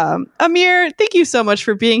 Yeah. Amir, thank you so much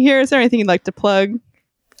for being here. Is there anything you'd like to plug?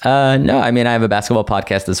 No, I mean, I have a basketball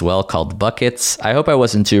podcast as well called Buckets. I hope I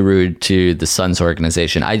wasn't too rude to the Suns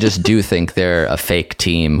organization. I just do think they're a fake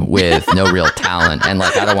team with no real talent. And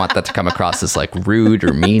like, I don't want that to come across as like rude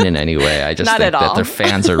or mean in any way. I just think that their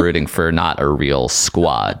fans are rooting for not a real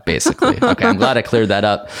squad, basically. Okay, I'm glad I cleared that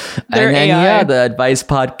up. They're and then, AI. yeah, the advice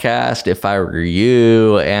podcast, If I Were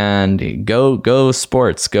You, and go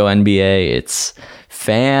sports, go NBA. It's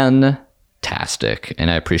fantastic, and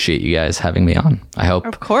I appreciate you guys having me on. I hope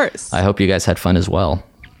you guys had fun as well.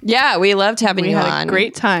 Yeah, we loved having you had on. A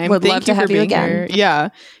great time. Would Thank love to for have you being again. here. Yeah.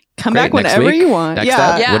 Come Great, back whenever you want. Next Yeah.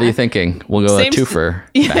 up, what are you thinking? We'll go Same- a twofer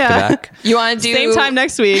back to back. You want to do Same time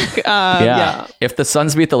next week. Yeah. If the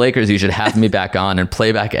Suns beat the Lakers, you should have me back on and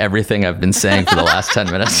play back everything I've been saying for the last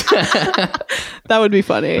 10 minutes. That would be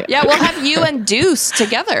funny. Yeah, we'll have you and Deuce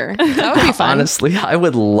together. That would be fun. Honestly, I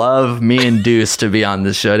would love me and Deuce to be on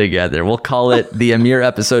the show together. We'll call it the Amir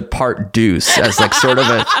episode part Deuce as like sort of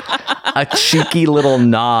a cheeky little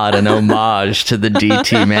nod, an homage to the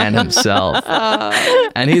DT man himself.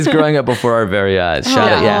 And he's growing up before our very eyes.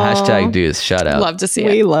 Shout out. Yeah. Hashtag Deuce. Shout out. Love to see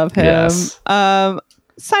it. We love him. Yes.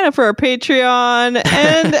 Sign up for our Patreon.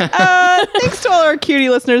 And thanks to all our cutie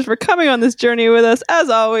listeners for coming on this journey with us. As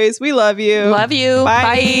always, we love you. Love you.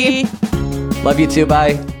 Bye. Love you too.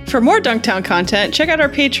 Bye. For more Dunktown content, check out our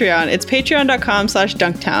Patreon. It's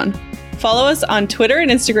patreon.com/Dunktown. Follow us on Twitter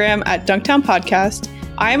and Instagram at Dunktown Podcast.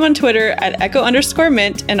 I am on Twitter at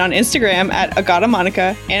Echo_Mint and on Instagram at Agata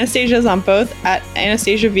Monica. Anastasia is on both at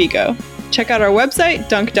Anastasia Vigo. Check out our website,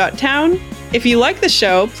 dunk.town. If you like the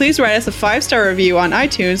show, please write us a 5-star review on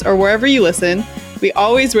iTunes or wherever you listen. We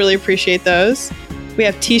always really appreciate those. We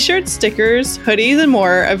have t-shirts, stickers, hoodies, and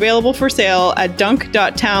more available for sale at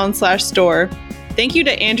dunk.town/store. Thank you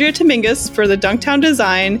to Andrea Tomingus for the Dunktown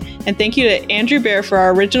design, and thank you to Andrew Bear for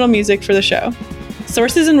our original music for the show.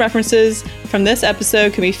 Sources and references from this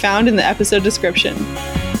episode can be found in the episode description.